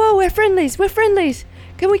 Whoa, whoa, whoa, we're friendlies, we're friendlies.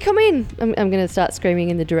 Can we come in? I'm going to start screaming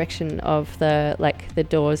in the direction of the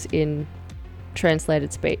doors in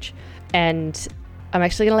translated speech. And I'm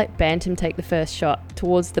actually going to let Bantam take the first shot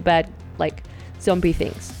towards the bad, zombie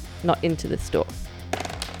things, not into this door.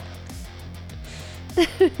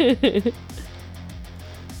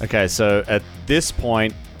 Okay, so at this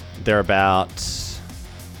point, they're about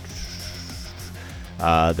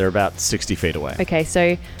 60 feet away. Okay,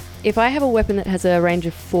 so if I have a weapon that has a range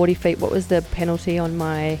of 40 feet, what was the penalty on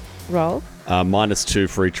my roll? -2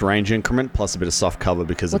 for each range increment, plus a bit of soft cover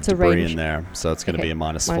because What's of a debris range? in there. So it's going to Okay, be a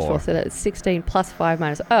Minus -4. so that's 16 plus 5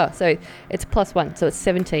 minus... Oh, so it's +1, so it's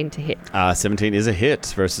 17 to hit. 17 is a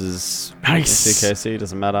hit versus Nice. CKC,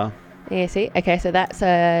 doesn't matter. Yeah, see? Okay, so that's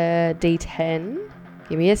a D10.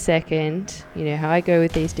 Give me a second. You know how I go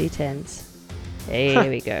with these D10s. There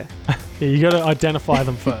we go. Yeah, you got to identify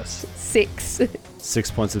them first. 6.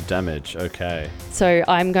 6 points of damage, okay. So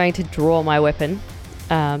I'm going to draw my weapon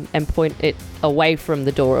and point it away from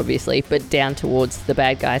the door, obviously, but down towards the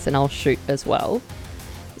bad guys, and I'll shoot as well.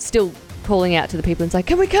 Still calling out to the people and say,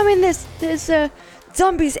 can we come in? There's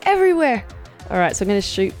zombies everywhere. All right, so I'm going to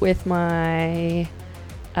shoot with my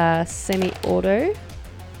semi-auto.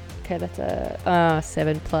 Okay, that's a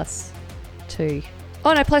 7 plus 2.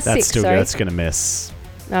 Oh, no, plus That's 6, still sorry. that's going to miss.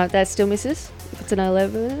 No, that still misses. If it's an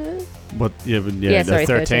 11. What? Yeah, Yeah, sorry,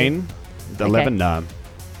 13? The Okay. 11?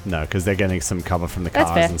 No, because they're getting some cover from the That's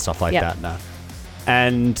cars fair. and stuff like Yep. that. No.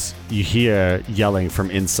 And you hear yelling from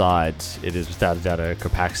inside. It is without a doubt a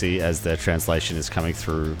Kopaxi, as the translation is coming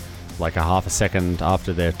through like a half a second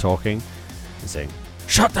after they're talking. They're saying,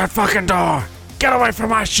 Shut that fucking door! Get away from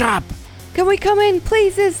my shop! Can we come in?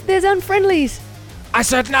 Please, there's unfriendlies. I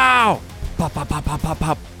said no! Pop, pop, pop, pop, pop,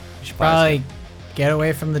 pop. You should probably get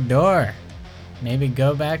away from the door. Maybe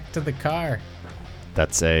go back to the car.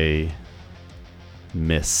 That's a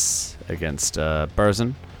miss against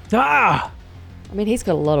Burzin. Ah! I mean, he's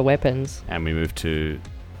got a lot of weapons. And we move to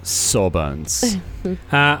Sawbones.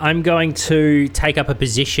 I'm going to take up a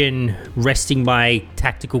position resting my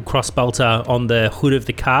tactical crossbolter on the hood of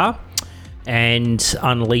the car and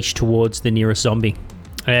unleash towards the nearest zombie.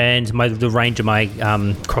 And the range of my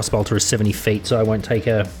crossbolter is 70 feet, so I won't take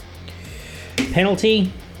a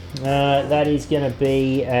penalty. That is going to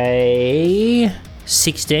be a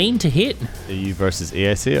 16 to hit. Are you versus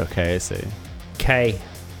EAC or KAC? Okay.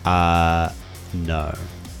 No.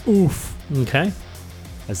 Oof. Okay.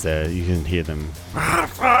 As you can hear them.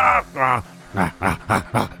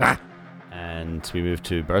 And we move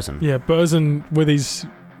to Burzin. Yeah, Burzin with his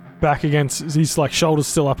back against, his shoulders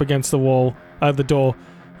still up against the wall, the door.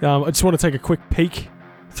 I just want to take a quick peek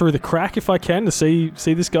through the crack if I can to see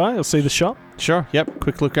this guy or see the shop. Sure, yep.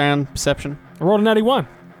 Quick look around, perception. I rolled an 81.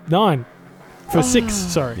 9. For 6,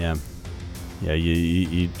 sorry. Yeah. Yeah,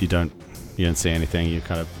 you don't see anything. You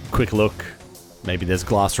kind of quick look. Maybe there's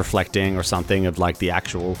glass reflecting or something of the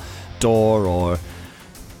actual door, or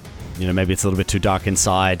maybe it's a little bit too dark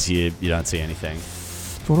inside. So you don't see anything.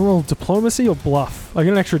 Do you want to roll diplomacy or bluff? I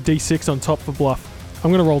get an extra D6 on top for bluff. I'm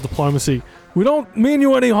going to roll diplomacy. We don't mean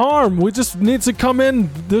you any harm. We just need to come in.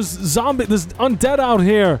 There's undead out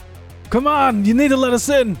here. Come on, you need to let us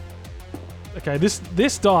in. Okay,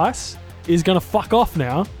 this dice is going to fuck off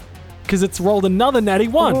now because it's rolled another natty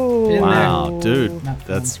 1. Been Wow, dude, Not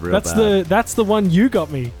that's real That's bad. that's the one you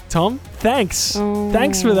got me, Tom. Thanks. Oh.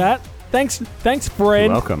 Thanks for that. Thanks, You're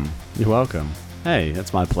friend. welcome. You're welcome. Hey,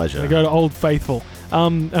 that's my pleasure. I go to Old Faithful.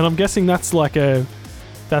 And I'm guessing that's a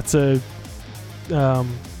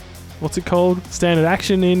what's it called? Standard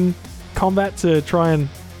action in combat to try and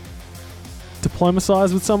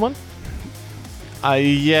diplomatize with someone.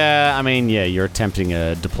 Yeah, I mean, yeah, you're attempting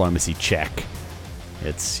a diplomacy check.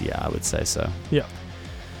 I would say so. Yeah.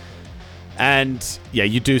 And, yeah,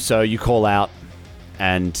 you do so. You call out,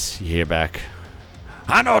 and you hear back,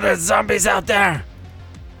 I know there's zombies out there.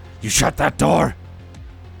 You shut that door,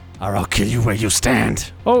 or I'll kill you where you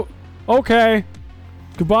stand. Oh, okay.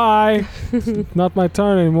 Goodbye. Not my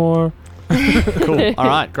turn anymore. Cool. All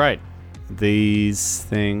right, great. These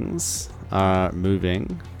things are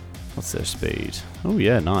moving. What's their speed? Oh,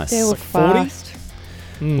 yeah, nice. They were 40? fast.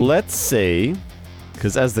 Let's see,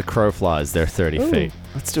 because as the crow flies, they're 30 Ooh. feet.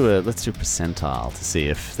 Let's do a percentile to see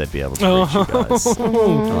if they'd be able to reach you guys. I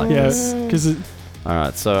like this. Yeah, because All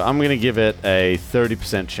right, so I'm going to give it a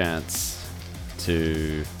 30% chance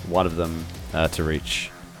to one of them to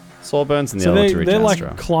reach Sawbones and the other one to reach they're Astra.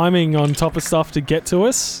 like climbing on top of stuff to get to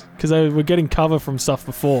us because they were getting cover from stuff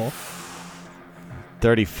before.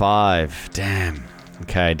 35. Damn.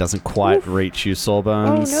 Okay, doesn't quite reach you,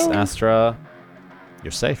 Sawbones. Oh, no. Astra,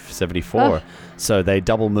 you're safe. 74. Ah. So they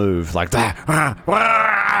double move like that.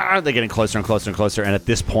 They're getting closer and closer and closer, and at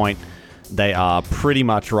this point, they are pretty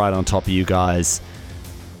much right on top of you guys,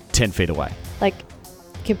 10 feet away. Like,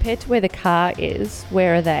 compared to where the car is,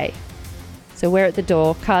 where are they? So we're at the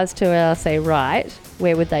door. Cars to say right.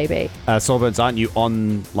 Where would they be? Sawbones, aren't you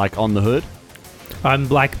on the hood? I'm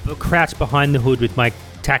like crouched behind the hood with my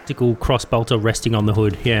tactical crossbolter resting on the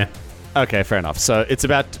hood. Yeah. Okay, fair enough. So it's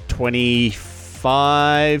about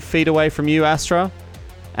 25 feet away from you, Astra,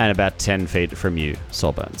 and about 10 feet from you,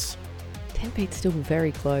 Sawbones. 10 feet's still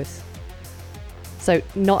very close. So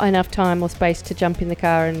not enough time or space to jump in the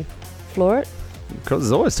car and floor it? Because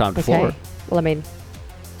there's always time to floor it. Well, I mean,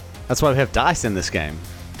 That's why we have dice in this game,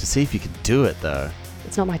 to see if you can do it, though.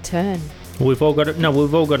 it's not my turn. We've all got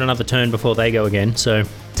another turn before they go again. So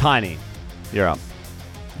Tiny, you're up.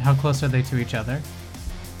 How close are they to each other?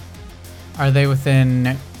 Are they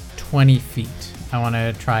within 20 feet? I want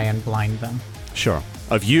to try and blind them. Sure.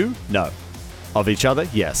 Of you? No. Of each other?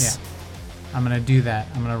 Yes. Yeah. I'm going to do that.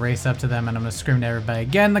 I'm going to race up to them and I'm going to scream to everybody,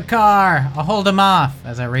 get in the car! I'll hold them off!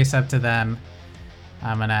 As I race up to them,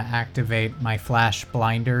 I'm going to activate my flash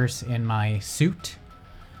blinders in my suit.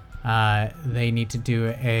 They need to do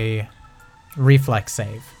a reflex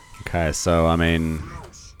save. Okay, so, I mean,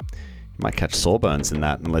 you might catch Sawbones in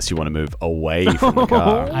that unless you want to move away from the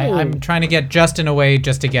car. I'm trying to get Justin away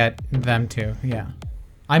just to get them to, yeah.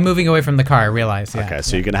 I'm moving away from the car, I realize, yeah. Okay,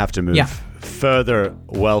 so you're going to have to move further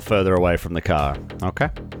away from the car. Okay.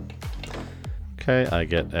 Okay, I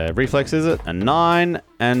get a reflex, is it? A 9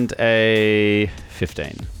 and a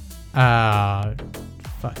 15.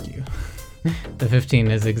 Fuck you. The 15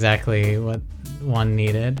 is exactly what one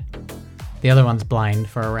needed. The other one's blind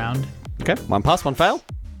for a round. Okay, 1 pass, 1 fail.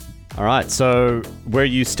 All right, so where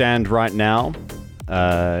you stand right now,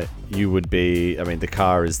 you would be, I mean, the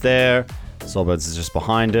car is there. Sawbones is just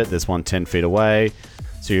behind it. There's one 10 feet away.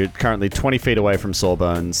 So you're currently 20 feet away from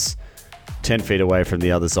Sawbones, 10 feet away from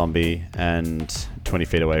the other zombie, and 20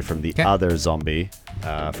 feet away from the other zombie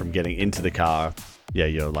from getting into the car. Yeah,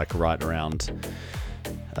 you're like right around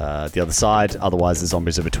the other side. Otherwise, the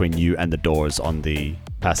zombies are between you and the doors on the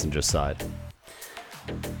passenger side.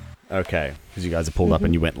 Okay, because you guys are pulled up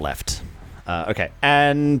and you went left. Okay,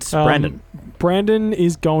 and Brandon. Brandon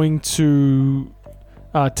is going to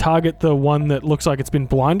target the one that looks like it's been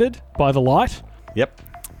blinded by the light. Yep.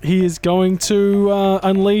 He is going to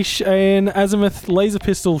unleash an azimuth laser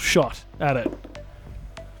pistol shot at it.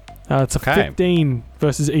 It's a 15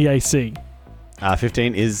 versus EAC.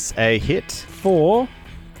 15 is a hit. For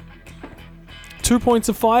 2 points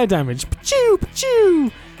of fire damage. Pachoo,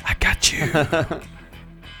 pachoo. I got you.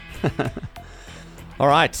 All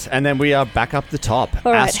right, and then we are back up the top.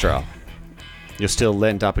 All right. Astra, you're still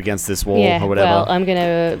leaned up against this wall Yeah, or whatever. well, I'm going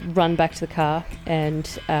to run back to the car and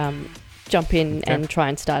jump in and try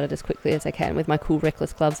and start it as quickly as I can with my cool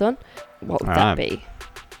reckless gloves on. What would All that right. be?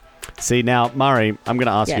 See, now, Murray, I'm going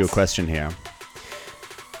to ask you a Yes. question here.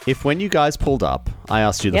 If when you guys pulled up, I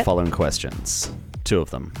asked you the Yep. following questions, 2 of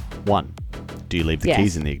them. 1, do you leave the Yes.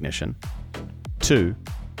 keys in the ignition? 2,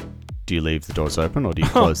 do you leave the doors open or do you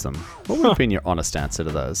close them? What would have been your honest answer to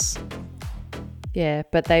those? Yeah,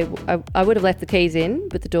 but I would have left the keys in,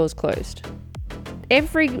 but the door's closed.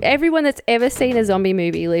 Everyone that's ever seen a zombie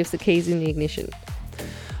movie leaves the keys in the ignition.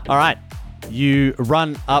 All right, you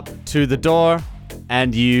run up to the door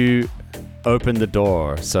and you open the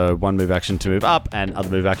door. So 1 move action to move up, and other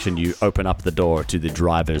move action, you open up the door to the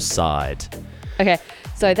driver's side. Okay,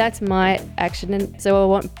 so that's my action. And so I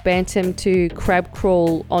want Bantam to crab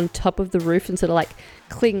crawl on top of the roof and sort of like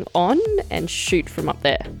cling on and shoot from up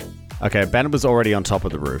there. Okay, Bannon was already on top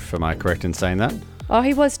of the roof. Am I correct in saying that? Oh,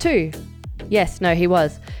 he was too. Yes, no, he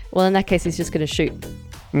was. Well, in that case, he's just going to shoot.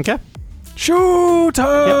 Okay. Shoot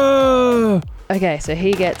her! Okay, so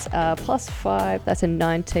he gets +5. That's a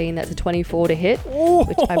 19. That's a 24 to hit,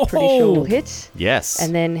 which I'm pretty sure will hit. Yes.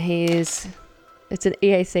 And then it's an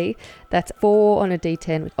EAC. That's 4 on a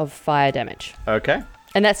D10 of fire damage. Okay.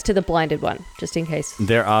 And that's to the blinded one, just in case.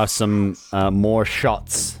 There are some more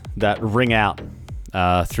shots that ring out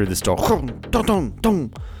through this door.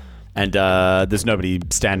 And there's nobody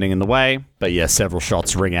standing in the way. But yeah, several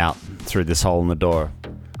shots ring out through this hole in the door.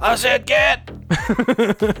 I said get!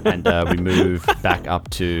 And we move back up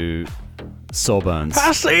to Sawbones.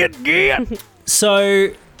 I see it again! So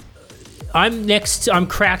I'm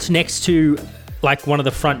crouched next to like one of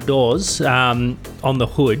the front doors on the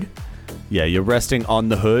hood. Yeah, you're resting on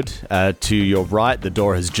the hood. To your right, the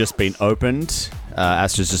door has just been opened.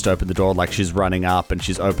 Astra's just opened the door like she's running up and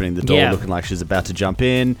she's opening the door looking like she's about to jump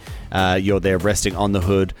in. You're there resting on the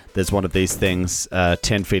hood. There's one of these things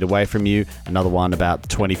 10 feet away from you. Another one about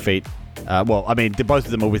 20 feet. Both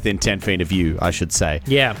of them are within 10 feet of you, I should say.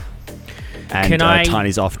 Yeah. And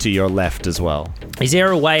Tiny's off to your left as well. Is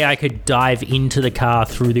there a way I could dive into the car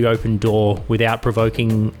through the open door without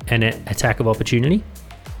provoking an attack of opportunity?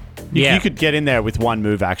 You could get in there with one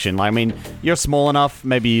move action. I mean, you're small enough,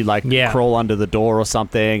 maybe crawl under the door or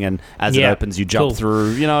something, and as it opens, you jump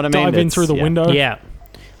through. You know what I mean? Dive in through the window. Yeah.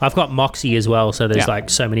 I've got Moxie as well, so there's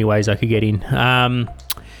so many ways I could get in. All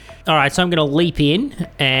right, so I'm going to leap in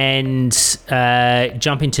and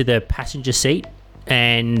jump into the passenger seat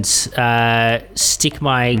and stick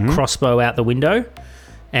my crossbow out the window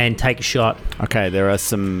and take a shot. Okay, there are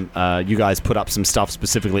some... you guys put up some stuff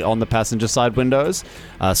specifically on the passenger side windows,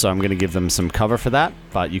 so I'm going to give them some cover for that,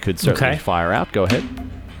 but you could certainly fire out. Go ahead.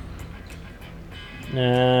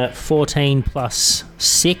 14 plus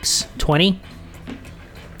 6, 20.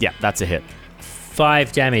 Yeah, that's a hit.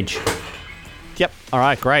 5 damage. Yep. All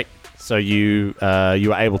right, great. So you are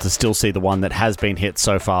able to still see the one that has been hit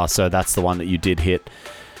so far, so that's the one that you did hit.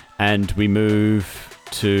 And we move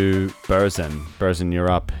to Burzin. Burzin,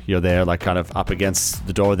 you're up. You're there, like kind of up against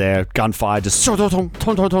the door there. Gunfire just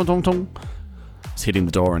it's hitting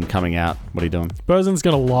the door and coming out. What are you doing? Burzin's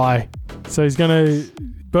gonna lie. So he's gonna...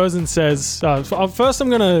 Burzin says... first I'm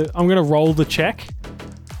gonna roll the check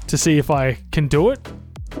to see if I can do it.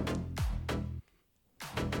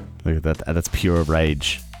 Look at that. That's pure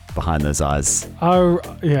rage behind those eyes. Oh,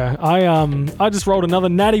 yeah. I just rolled another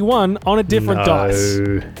natty 1 on a different dice.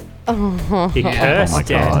 He cursed my it.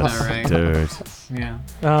 God, Right. dude. Yeah.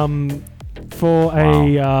 For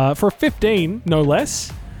a 15, no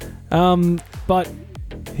less. But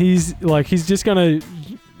he's gonna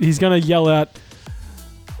yell out,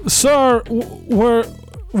 "Sir,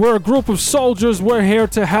 we're a group of soldiers. We're here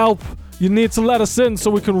to help. You need to let us in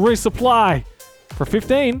so we can resupply." For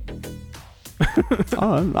 15.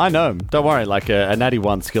 Oh, I know. Don't worry. Like a natty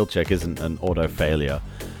 1 skill check isn't an auto failure.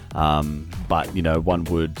 But one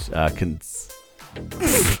would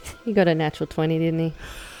He got a natural 20, didn't he?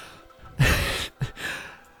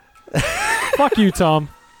 Fuck you, Tom.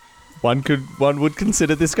 one would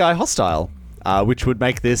consider this guy hostile, which would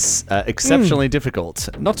make this exceptionally difficult.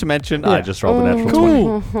 Not to mention, I just rolled a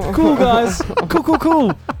natural 20. Cool, guys.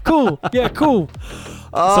 Cool. Yeah, cool.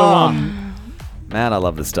 Man, I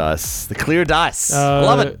love this dice. The clear dice. I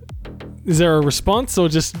love it. Is there a response or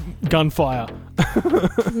just gunfire?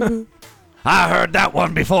 I heard that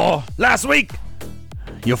one before. Last week.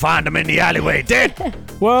 You'll find him in the alleyway dead.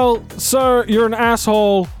 Well, sir, you're an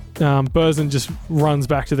asshole. Burzin just runs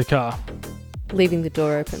back to the car. Leaving the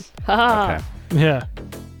door open. Ha! Okay. Yeah.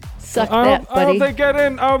 Suck I that, hope buddy. they get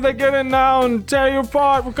in. I hope they get in now and tear you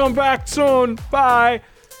apart. We'll come back soon. Bye.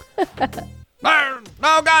 No,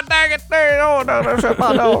 God dang it. No, shut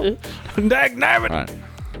my door. Dag nabbit. Right.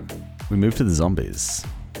 We move to the zombies.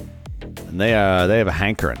 And they have a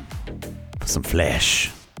hankering for some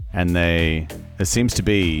flesh. And there seems to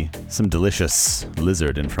be some delicious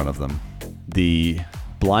lizard in front of them. The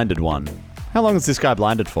blinded one. How long is this guy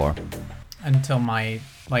blinded for? Until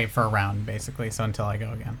for a round, basically. So until I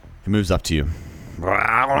go again. He moves up to you.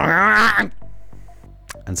 And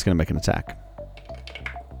it's going to make an attack.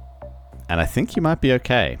 And I think you might be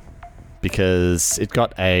okay. Because it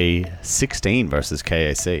got a 16 versus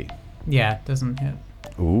KAC. Yeah, it doesn't hit.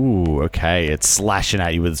 Ooh, okay. It's slashing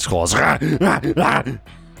at you with its claws. And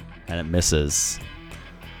it misses.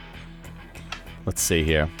 Let's see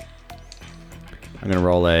here. I'm going to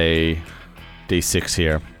roll a d6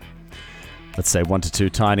 here. Let's say 1 to 2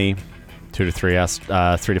 Tiny, 2 to 3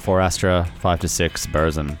 3 to 4 Astra, 5 to 6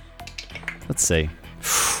 Burzin. Let's see.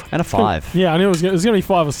 And a 5. Yeah, I knew it was going to be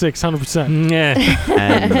 5 or 6, 100%. Yeah.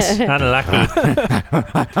 And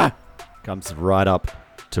Unlucky. comes right up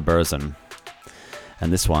to Burzin.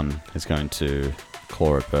 And this one is going to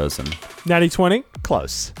claw at Burzin. Natty 20.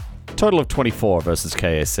 Close. Total of 24 versus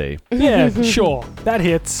KAC. Yeah, sure. That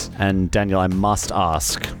hits. And Daniel, I must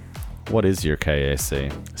ask, what is your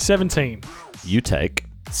KAC? 17. You take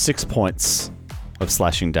 6 points of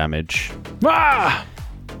slashing damage, Ah!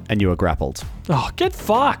 and you are grappled. Oh, get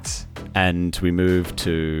fucked. And we move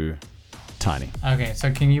to Tiny. Okay,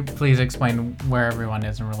 so can you please explain where everyone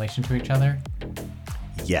is in relation to each other?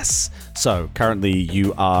 Yes. So currently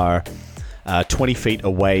you are 20 feet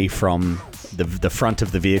away from the front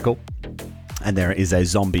of the vehicle, and there is a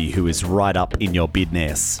zombie who is right up in your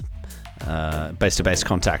business, base-to-base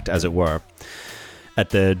contact, as it were. At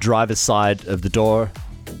the driver's side of the door,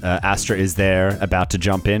 Astra is there, about to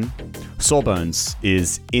jump in. Sawbones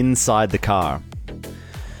is inside the car,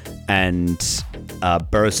 and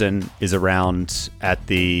Burzin is around at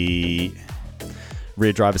the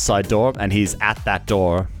rear driver's side door, and he's at that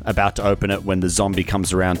door, about to open it when the zombie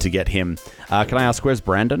comes around to get him. Can I ask, where's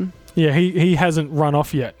Brandon? Yeah, he hasn't run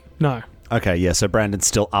off yet. No. Okay, yeah, so Brandon's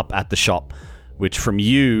still up at the shop, which from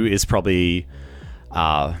you is probably,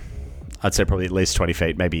 I'd say probably at least 20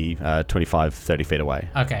 feet, maybe 25, 30 feet away.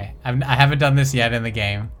 Okay, I haven't done this yet in the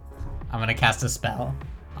game. I'm going to cast a spell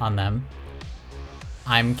on them.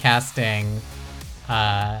 I'm casting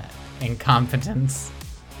Incompetence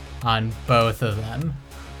on both of them.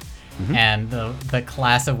 Mm-hmm. And the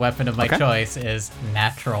class of weapon of my choice is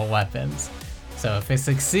natural weapons. So if it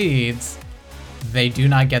succeeds, they do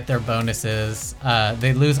not get their bonuses.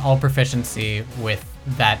 They lose all proficiency with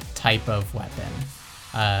that type of weapon.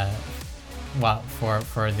 Well,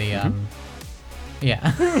 for the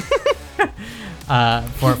yeah,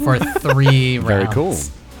 for 3 rounds. Very cool.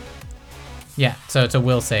 Yeah, so it's a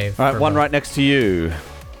will save. All right, one both. right next to you,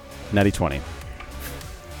 Natty 20.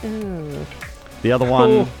 Ooh. The other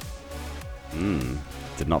one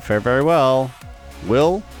did not fare very well.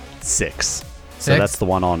 Will 6. So 6? that's the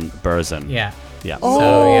one on Burzin. Yeah. Yeah.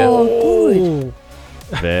 Oh,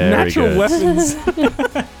 Very natural good. weapons.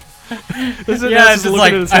 Yeah, it's just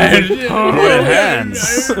like What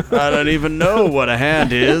hands? I don't even know what a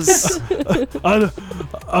hand is.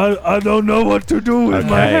 I don't know what to do with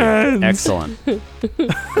my hands. Excellent.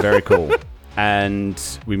 Very cool. And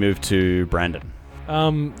we move to Brandon.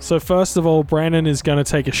 So first of all, Brandon is going to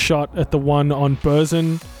take a shot at the one on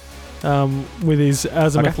Burzin with his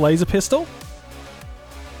azimuth laser pistol.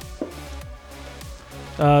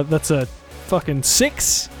 That's a fucking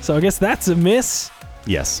 6, so I guess that's a miss.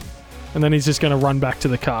 Yes. And then he's just going to run back to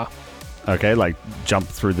the car. Okay, like jump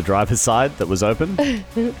through the driver's side that was open.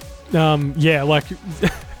 Yeah, like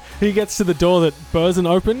he gets to the door that Burzin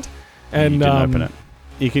opened, and you can open it.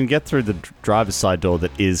 You can get through the driver's side door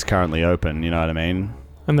that is currently open. You know what I mean?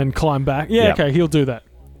 and then climb back. Yeah, Yep. okay, he'll do that.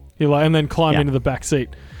 And then climb Yeah. into the back seat.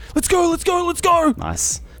 Let's go! Let's go! Let's go!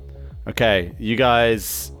 Nice. Okay, you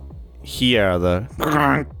guys hear the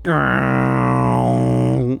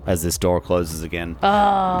as this door closes again.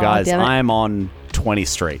 Oh, Guys, damn it. I am on 20th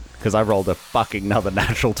Street because I rolled a fucking another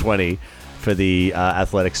natural 20 for the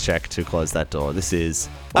athletics check to close that door. This is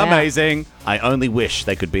Wow. amazing. I only wish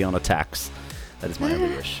they could be on attacks. That is my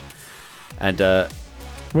only wish. And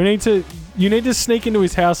You need to sneak into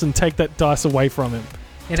his house and take that dice away from him.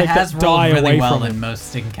 It Take has that die rolled really away well from in him.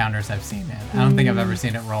 most encounters I've seen it. I don't think I've ever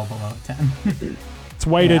seen it roll below 10. It's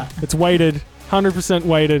weighted. Yeah. It's weighted. 100%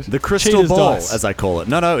 weighted. the crystal Cheater's ball, dice. as I call it.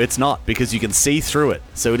 No, it's not, because you can see through it.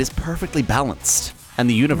 So it is perfectly balanced. And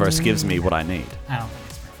the universe gives me what I need. I don't think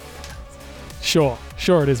it's perfect.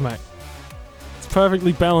 Sure it is, mate. It's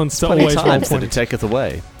perfectly balanced to Plenty always roll times that 20. it taketh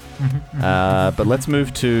away. But let's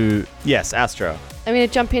move to... Yes, Astro. I'm going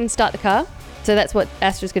to jump in, start the car. So that's what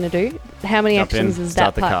Astra's going to do. How many Jump in, actions is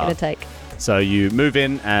start that the part car. going to take? So you move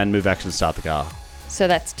in and move action to start the car. So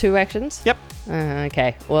that's 2 actions? Yep.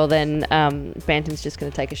 Okay. Well, then Bantam's just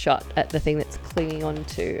going to take a shot at the thing that's clinging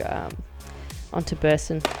onto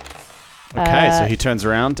Burson. Okay, so he turns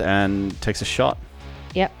around and takes a shot.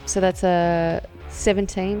 Yep. So that's a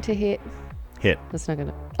 17 to hit. Hit. That's not going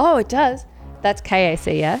to... Oh, it does. That's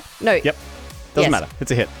KAC, yeah? No. Yep. Doesn't Yes. matter.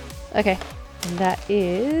 It's a hit. Okay. And that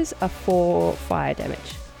is a 4 fire damage.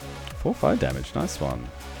 4 fire damage. Nice one.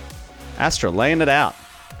 Astra laying it out.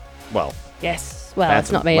 Well, Yes. Well, Bantam,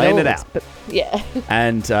 it's not me at laying all. it out. But yeah.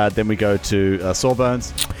 and then we go to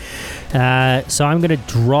Sawbones. So I'm going to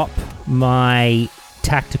drop my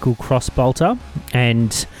tactical crossbolter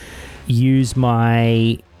and use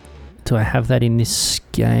my... Do I have that in this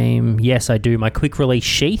game? Yes, I do. My quick release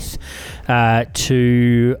sheath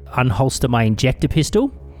to unholster my injector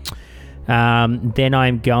pistol. Then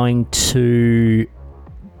I'm going to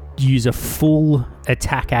use a full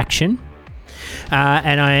attack action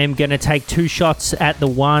And I am going to take 2 shots at the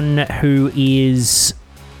one who is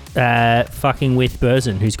fucking with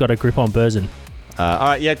Burzin, who's got a grip on Burzin. All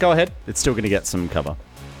right, yeah, go ahead. It's still going to get some cover.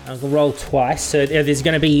 I'm going to roll twice. So there's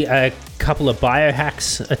going to be a couple of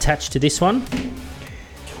biohacks attached to this one.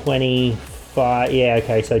 25. Yeah,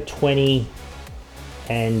 okay. So 20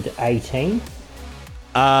 and 18.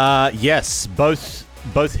 Yes,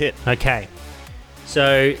 both hit. Okay.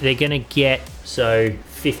 So they're going to get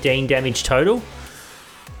 15 damage total.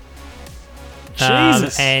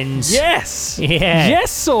 Jesus. And yes. Yeah. Yes,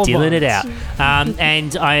 so dealing much. it out.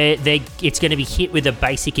 And it's going to be hit with a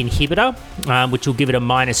basic inhibitor, which will give it a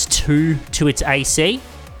 -2 to its AC.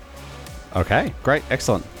 Okay, great,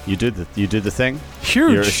 excellent. You do the thing.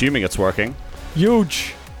 Huge. You're assuming it's working.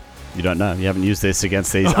 Huge. You don't know. You haven't used this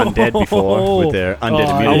against these undead before with their undead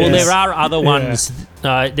Oh, immunity. Well, Yes. there are other ones.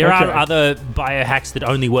 There are Okay. other biohacks that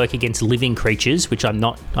only work against living creatures, which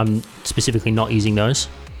I'm specifically not using those.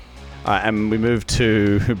 All right, and we move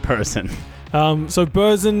to Burzin. So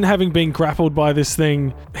Burzin, having been grappled by this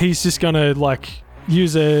thing, he's just gonna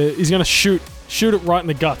he's gonna shoot it right in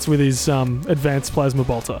the guts with his advanced plasma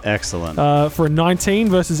bolter. Excellent. For a 19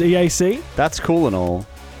 versus EAC. That's cool and all,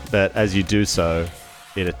 but as you do so,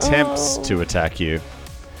 it attempts to attack you,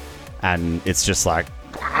 and it's just like...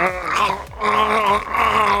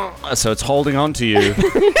 So it's holding on to you,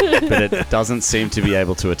 but it doesn't seem to be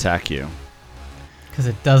able to attack you. Because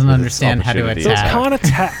it doesn't With its understand how to opportunity So it attack. can't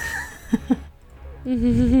attack.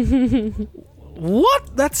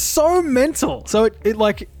 What? That's so mental. So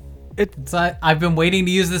It's, I've been waiting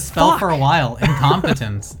to use this spell for a while.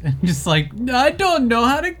 Incompetence. Just like, I don't know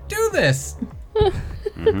how to do this.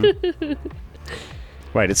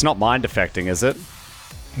 Wait, it's not mind affecting, is it?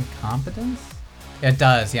 Incompetence? It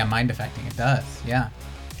does. Yeah, mind affecting. It does. Yeah.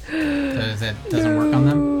 Does it doesn't work on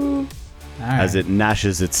them? All right. As it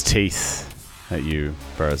gnashes its teeth at you,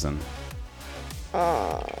 Burzin.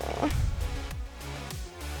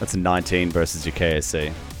 That's a 19 versus your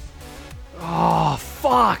KSC. Oh,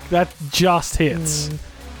 fuck. That just hits.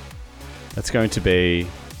 That's going to be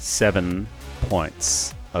 7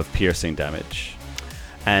 points of piercing damage.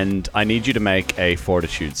 And I need you to make a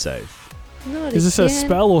fortitude save. Not Is this a again.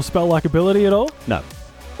 spell or spell-like ability at all? No.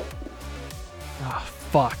 Ah,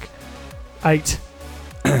 fuck. 8.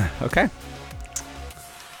 Okay.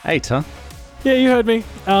 8, huh? Yeah, you heard me.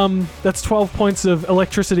 That's 12 points of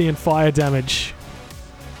electricity and fire damage.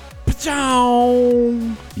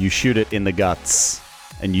 You shoot it in the guts,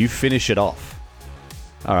 and you finish it off.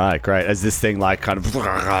 All right, great. As this thing kind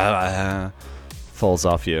of falls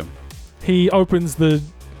off you. He opens the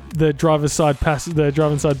driver's side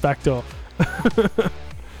back door.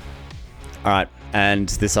 All right, and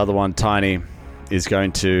this other one, Tiny, is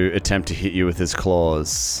going to attempt to hit you with his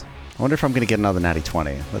claws. I wonder if I'm going to get another natty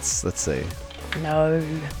 20. Let's see. No.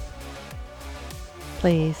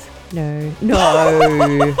 Please. No.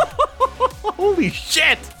 No. Holy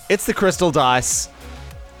shit! It's the crystal dice.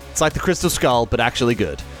 It's like the crystal skull, but actually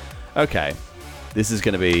good. Okay, this is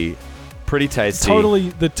going to be pretty tasty.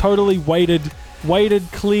 Totally weighted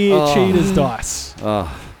clear cheaters dice.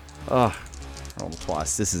 Roll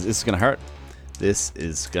twice. This is going to hurt. This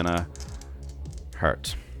is going to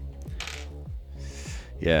hurt.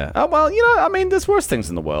 Yeah. Oh, well, I mean, there's worse things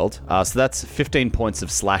in the world. So that's 15 points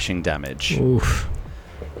of slashing damage. Oof.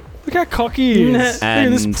 Look how cocky he is. Look at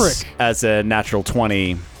And this prick. as a natural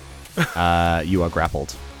 20, you are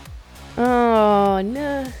grappled. Oh,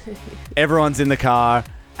 no. Everyone's in the car,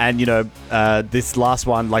 and this last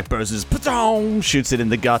one, Burz's patong, shoots it in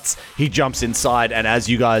the guts. He jumps inside, and as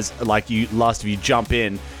you guys, last of you jump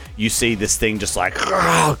in, you see this thing just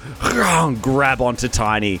grab onto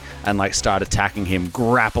Tiny and start attacking him,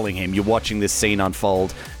 grappling him. You're watching this scene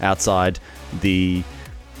unfold outside the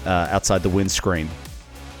windscreen,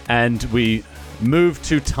 and we move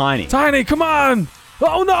to Tiny. Tiny, come on!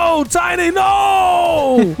 Oh no, Tiny,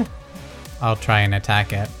 no! I'll try and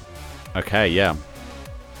attack it. Okay, yeah.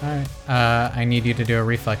 All right. I need you to do a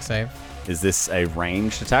reflex save. Is this a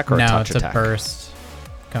ranged attack or No, a touch it's attack? a burst.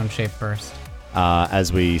 Cone shape burst.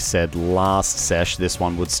 As we said last sesh, this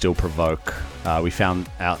one would still provoke. We found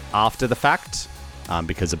out after the fact,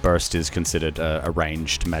 because a burst is considered a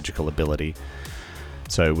ranged magical ability,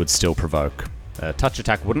 so it would still provoke. Touch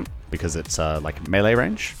attack wouldn't, because it's melee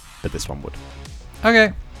range, but this one would.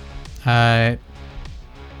 Okay.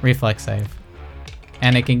 Reflex save.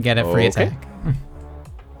 And it can get a free Okay. attack.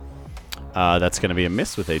 That's going to be a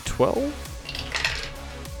miss with a 12.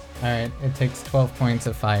 Alright, it takes 12 points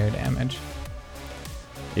of fire damage.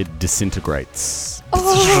 It disintegrates.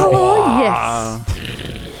 Oh,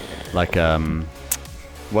 yes. Like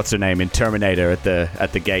what's her name in Terminator at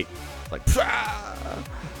the gate? Like,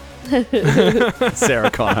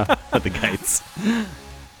 Sarah Connor at the gates.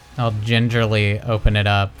 I'll gingerly open it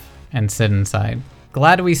up and sit inside.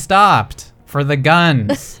 Glad we stopped for the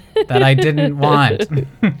guns that I didn't want.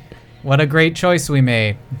 What a great choice we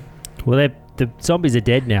made. Well, the zombies are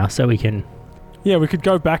dead now, so we can... Yeah, we could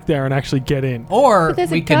go back there and actually get in. Or But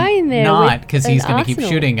there's a we guy could in there not, with because an he's going to keep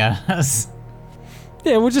arsenal. shooting at us.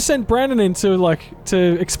 Yeah, we'll just send Brandon in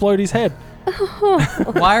to explode his head.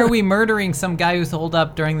 Why are we murdering some guy who's holed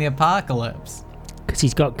up during the apocalypse? Because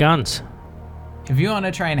he's got guns. If you want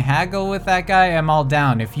to try and haggle with that guy, I'm all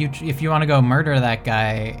down. If you want to go murder that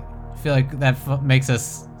guy, I feel like that makes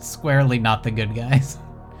us squarely not the good guys.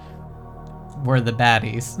 We're the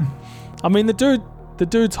baddies. I mean, the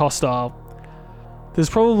dude's hostile. There's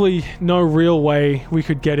probably no real way we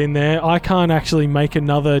could get in there. I can't actually make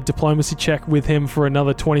another diplomacy check with him for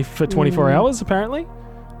another 24 hours, apparently.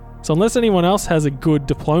 So unless anyone else has a good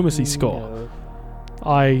diplomacy score,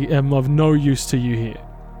 I am of no use to you here.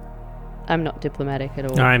 I'm not diplomatic at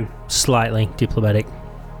all. I'm slightly diplomatic.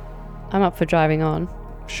 I'm up for driving on.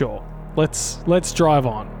 Sure. Let's drive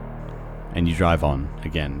on. And you drive on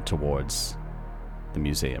again towards the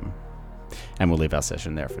museum. And we'll leave our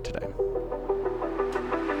session there for today.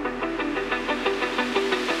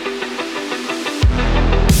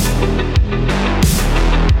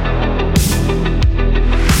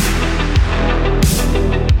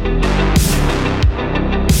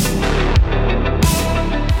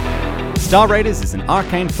 Star Raiders is an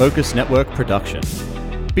Arcane Focus Network production.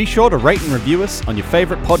 Be sure to rate and review us on your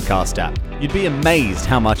favorite podcast app. You'd be amazed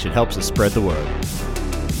how much it helps us spread the word.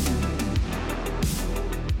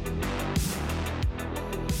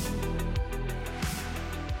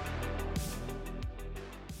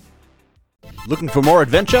 Looking for more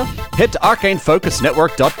adventure? Head to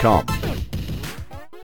arcanefocusnetwork.com.